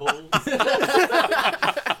collectibles.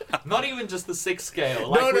 Not even just the 6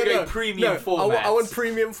 scale. We're going premium format. I want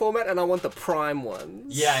premium format, and I want the prime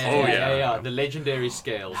ones. Yeah. The legendary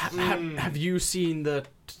scales. Have you seen the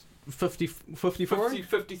 54?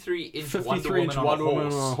 53 inch Wonder 53 Woman inch on Wonder a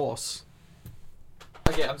Woman horse. on a horse.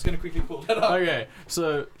 Okay, I'm just gonna quickly pull that up. Okay,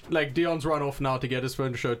 so like Dion's run off now to get his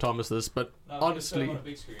phone to show Thomas this, but No, honestly, on a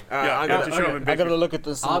big screen. Yeah, I you have gotta, to show him in I big- gotta look at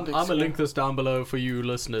this. I'm gonna link this down below for you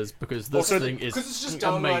listeners because this Also, thing is because it's just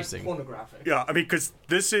downright amazing. pornographic. Yeah, I mean, because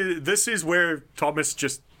this is where Thomas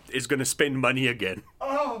just is going to spend money again.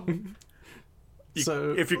 Oh.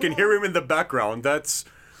 So If you can hear him in the background,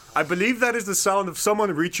 I believe that is the sound of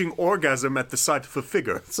someone reaching orgasm at the sight of a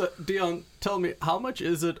figure. So Dion, tell me how much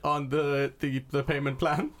is it on the payment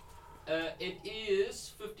plan? It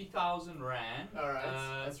is 50,000 rand. Alright,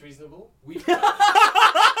 that's reasonable. We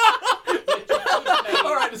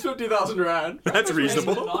All right, it's 50,000 rand. That's a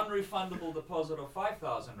reasonable. non-refundable deposit of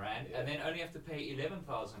 5,000 rand, and then only have to pay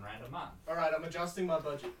 11,000 rand a month. Alright, I'm adjusting my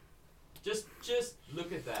budget. Just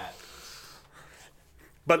look at that.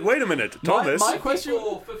 But wait a minute, Thomas. My question-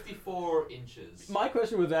 54 inches. My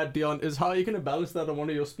question with that, Dion, is how are you going to balance that on one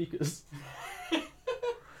of your speakers?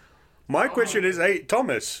 My question is, hey,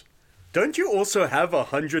 Thomas, don't you also have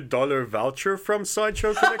 $100 voucher from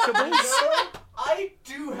Sideshow Collectibles? I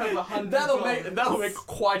do have $100. That'll make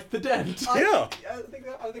quite the dent. Yeah. I think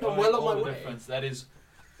Don't I'm well make on all my the way. difference. That is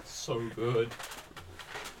so good.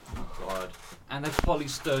 Oh God. And that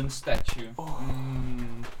polystone statue.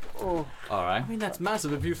 Oh. All right. I mean, that's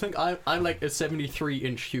massive. If you think I'm like a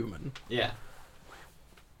 73-inch human. Yeah.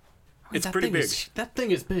 It's That pretty thing big. That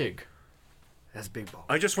thing is big. That's big ball.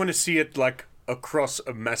 I just want to see it like across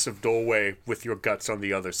a massive doorway with your guts on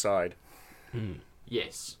the other side.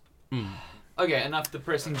 Yes. Okay, enough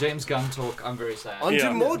depressing James Gunn talk. I'm very sad. On to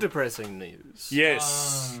Yeah. more depressing news.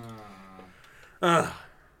 Yes.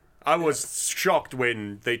 I was shocked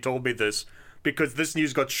when they told me this because this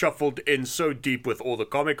news got shuffled in so deep with all the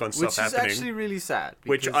Comic-Con stuff Which is happening, actually really sad.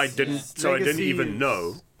 which I because didn't, so I didn't Legacy even is-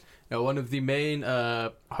 know. Now, one of the main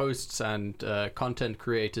hosts and content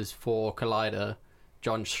creators for Collider,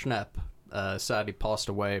 John Schnapp, sadly passed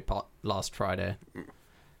away last Friday. He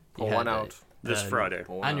Pour had one a- out. This an Friday.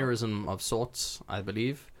 Pour one out. aneurysm of sorts, I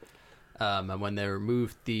believe. And when they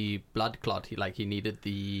removed the blood clot, he needed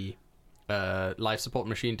the life support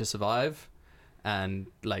machine to survive, and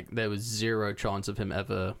there was zero chance of him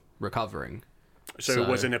ever recovering. So it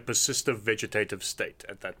was in a persistent vegetative state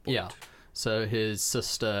at that point. Yeah. So his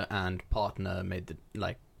sister and partner made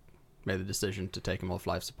the decision to take him off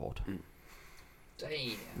life support.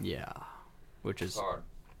 Damn. Yeah, which is Hard.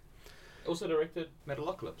 Also directed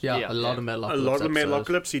Metalocalypse. a lot of Metalocalypse A lot of episodes.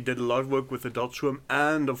 Metalocalypse. He did a lot of work with Adult Swim,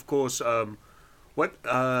 and of course, the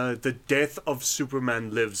Death of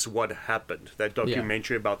Superman Lives. What Happened? That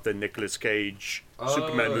documentary about the Nicolas Cage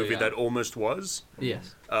Superman movie yeah. that almost was.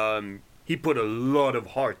 Yes. He put a lot of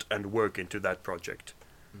heart and work into that project.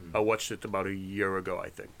 I watched it about a year ago, I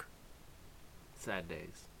think. Sad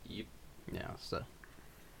days. Yep. Yeah. So,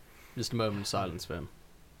 just a moment of silence for him.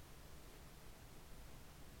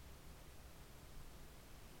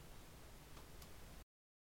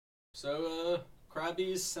 So,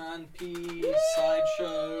 Krabby's, Sandpea,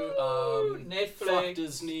 Sideshow, Netflix. Fuck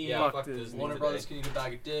Disney, Yeah, Fuck fuck Disney. Warner today. Brothers can eat a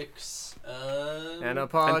bag of dicks, And a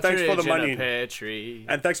thanks for partridge the money. in a pear tree.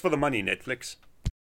 And thanks for the money, Netflix.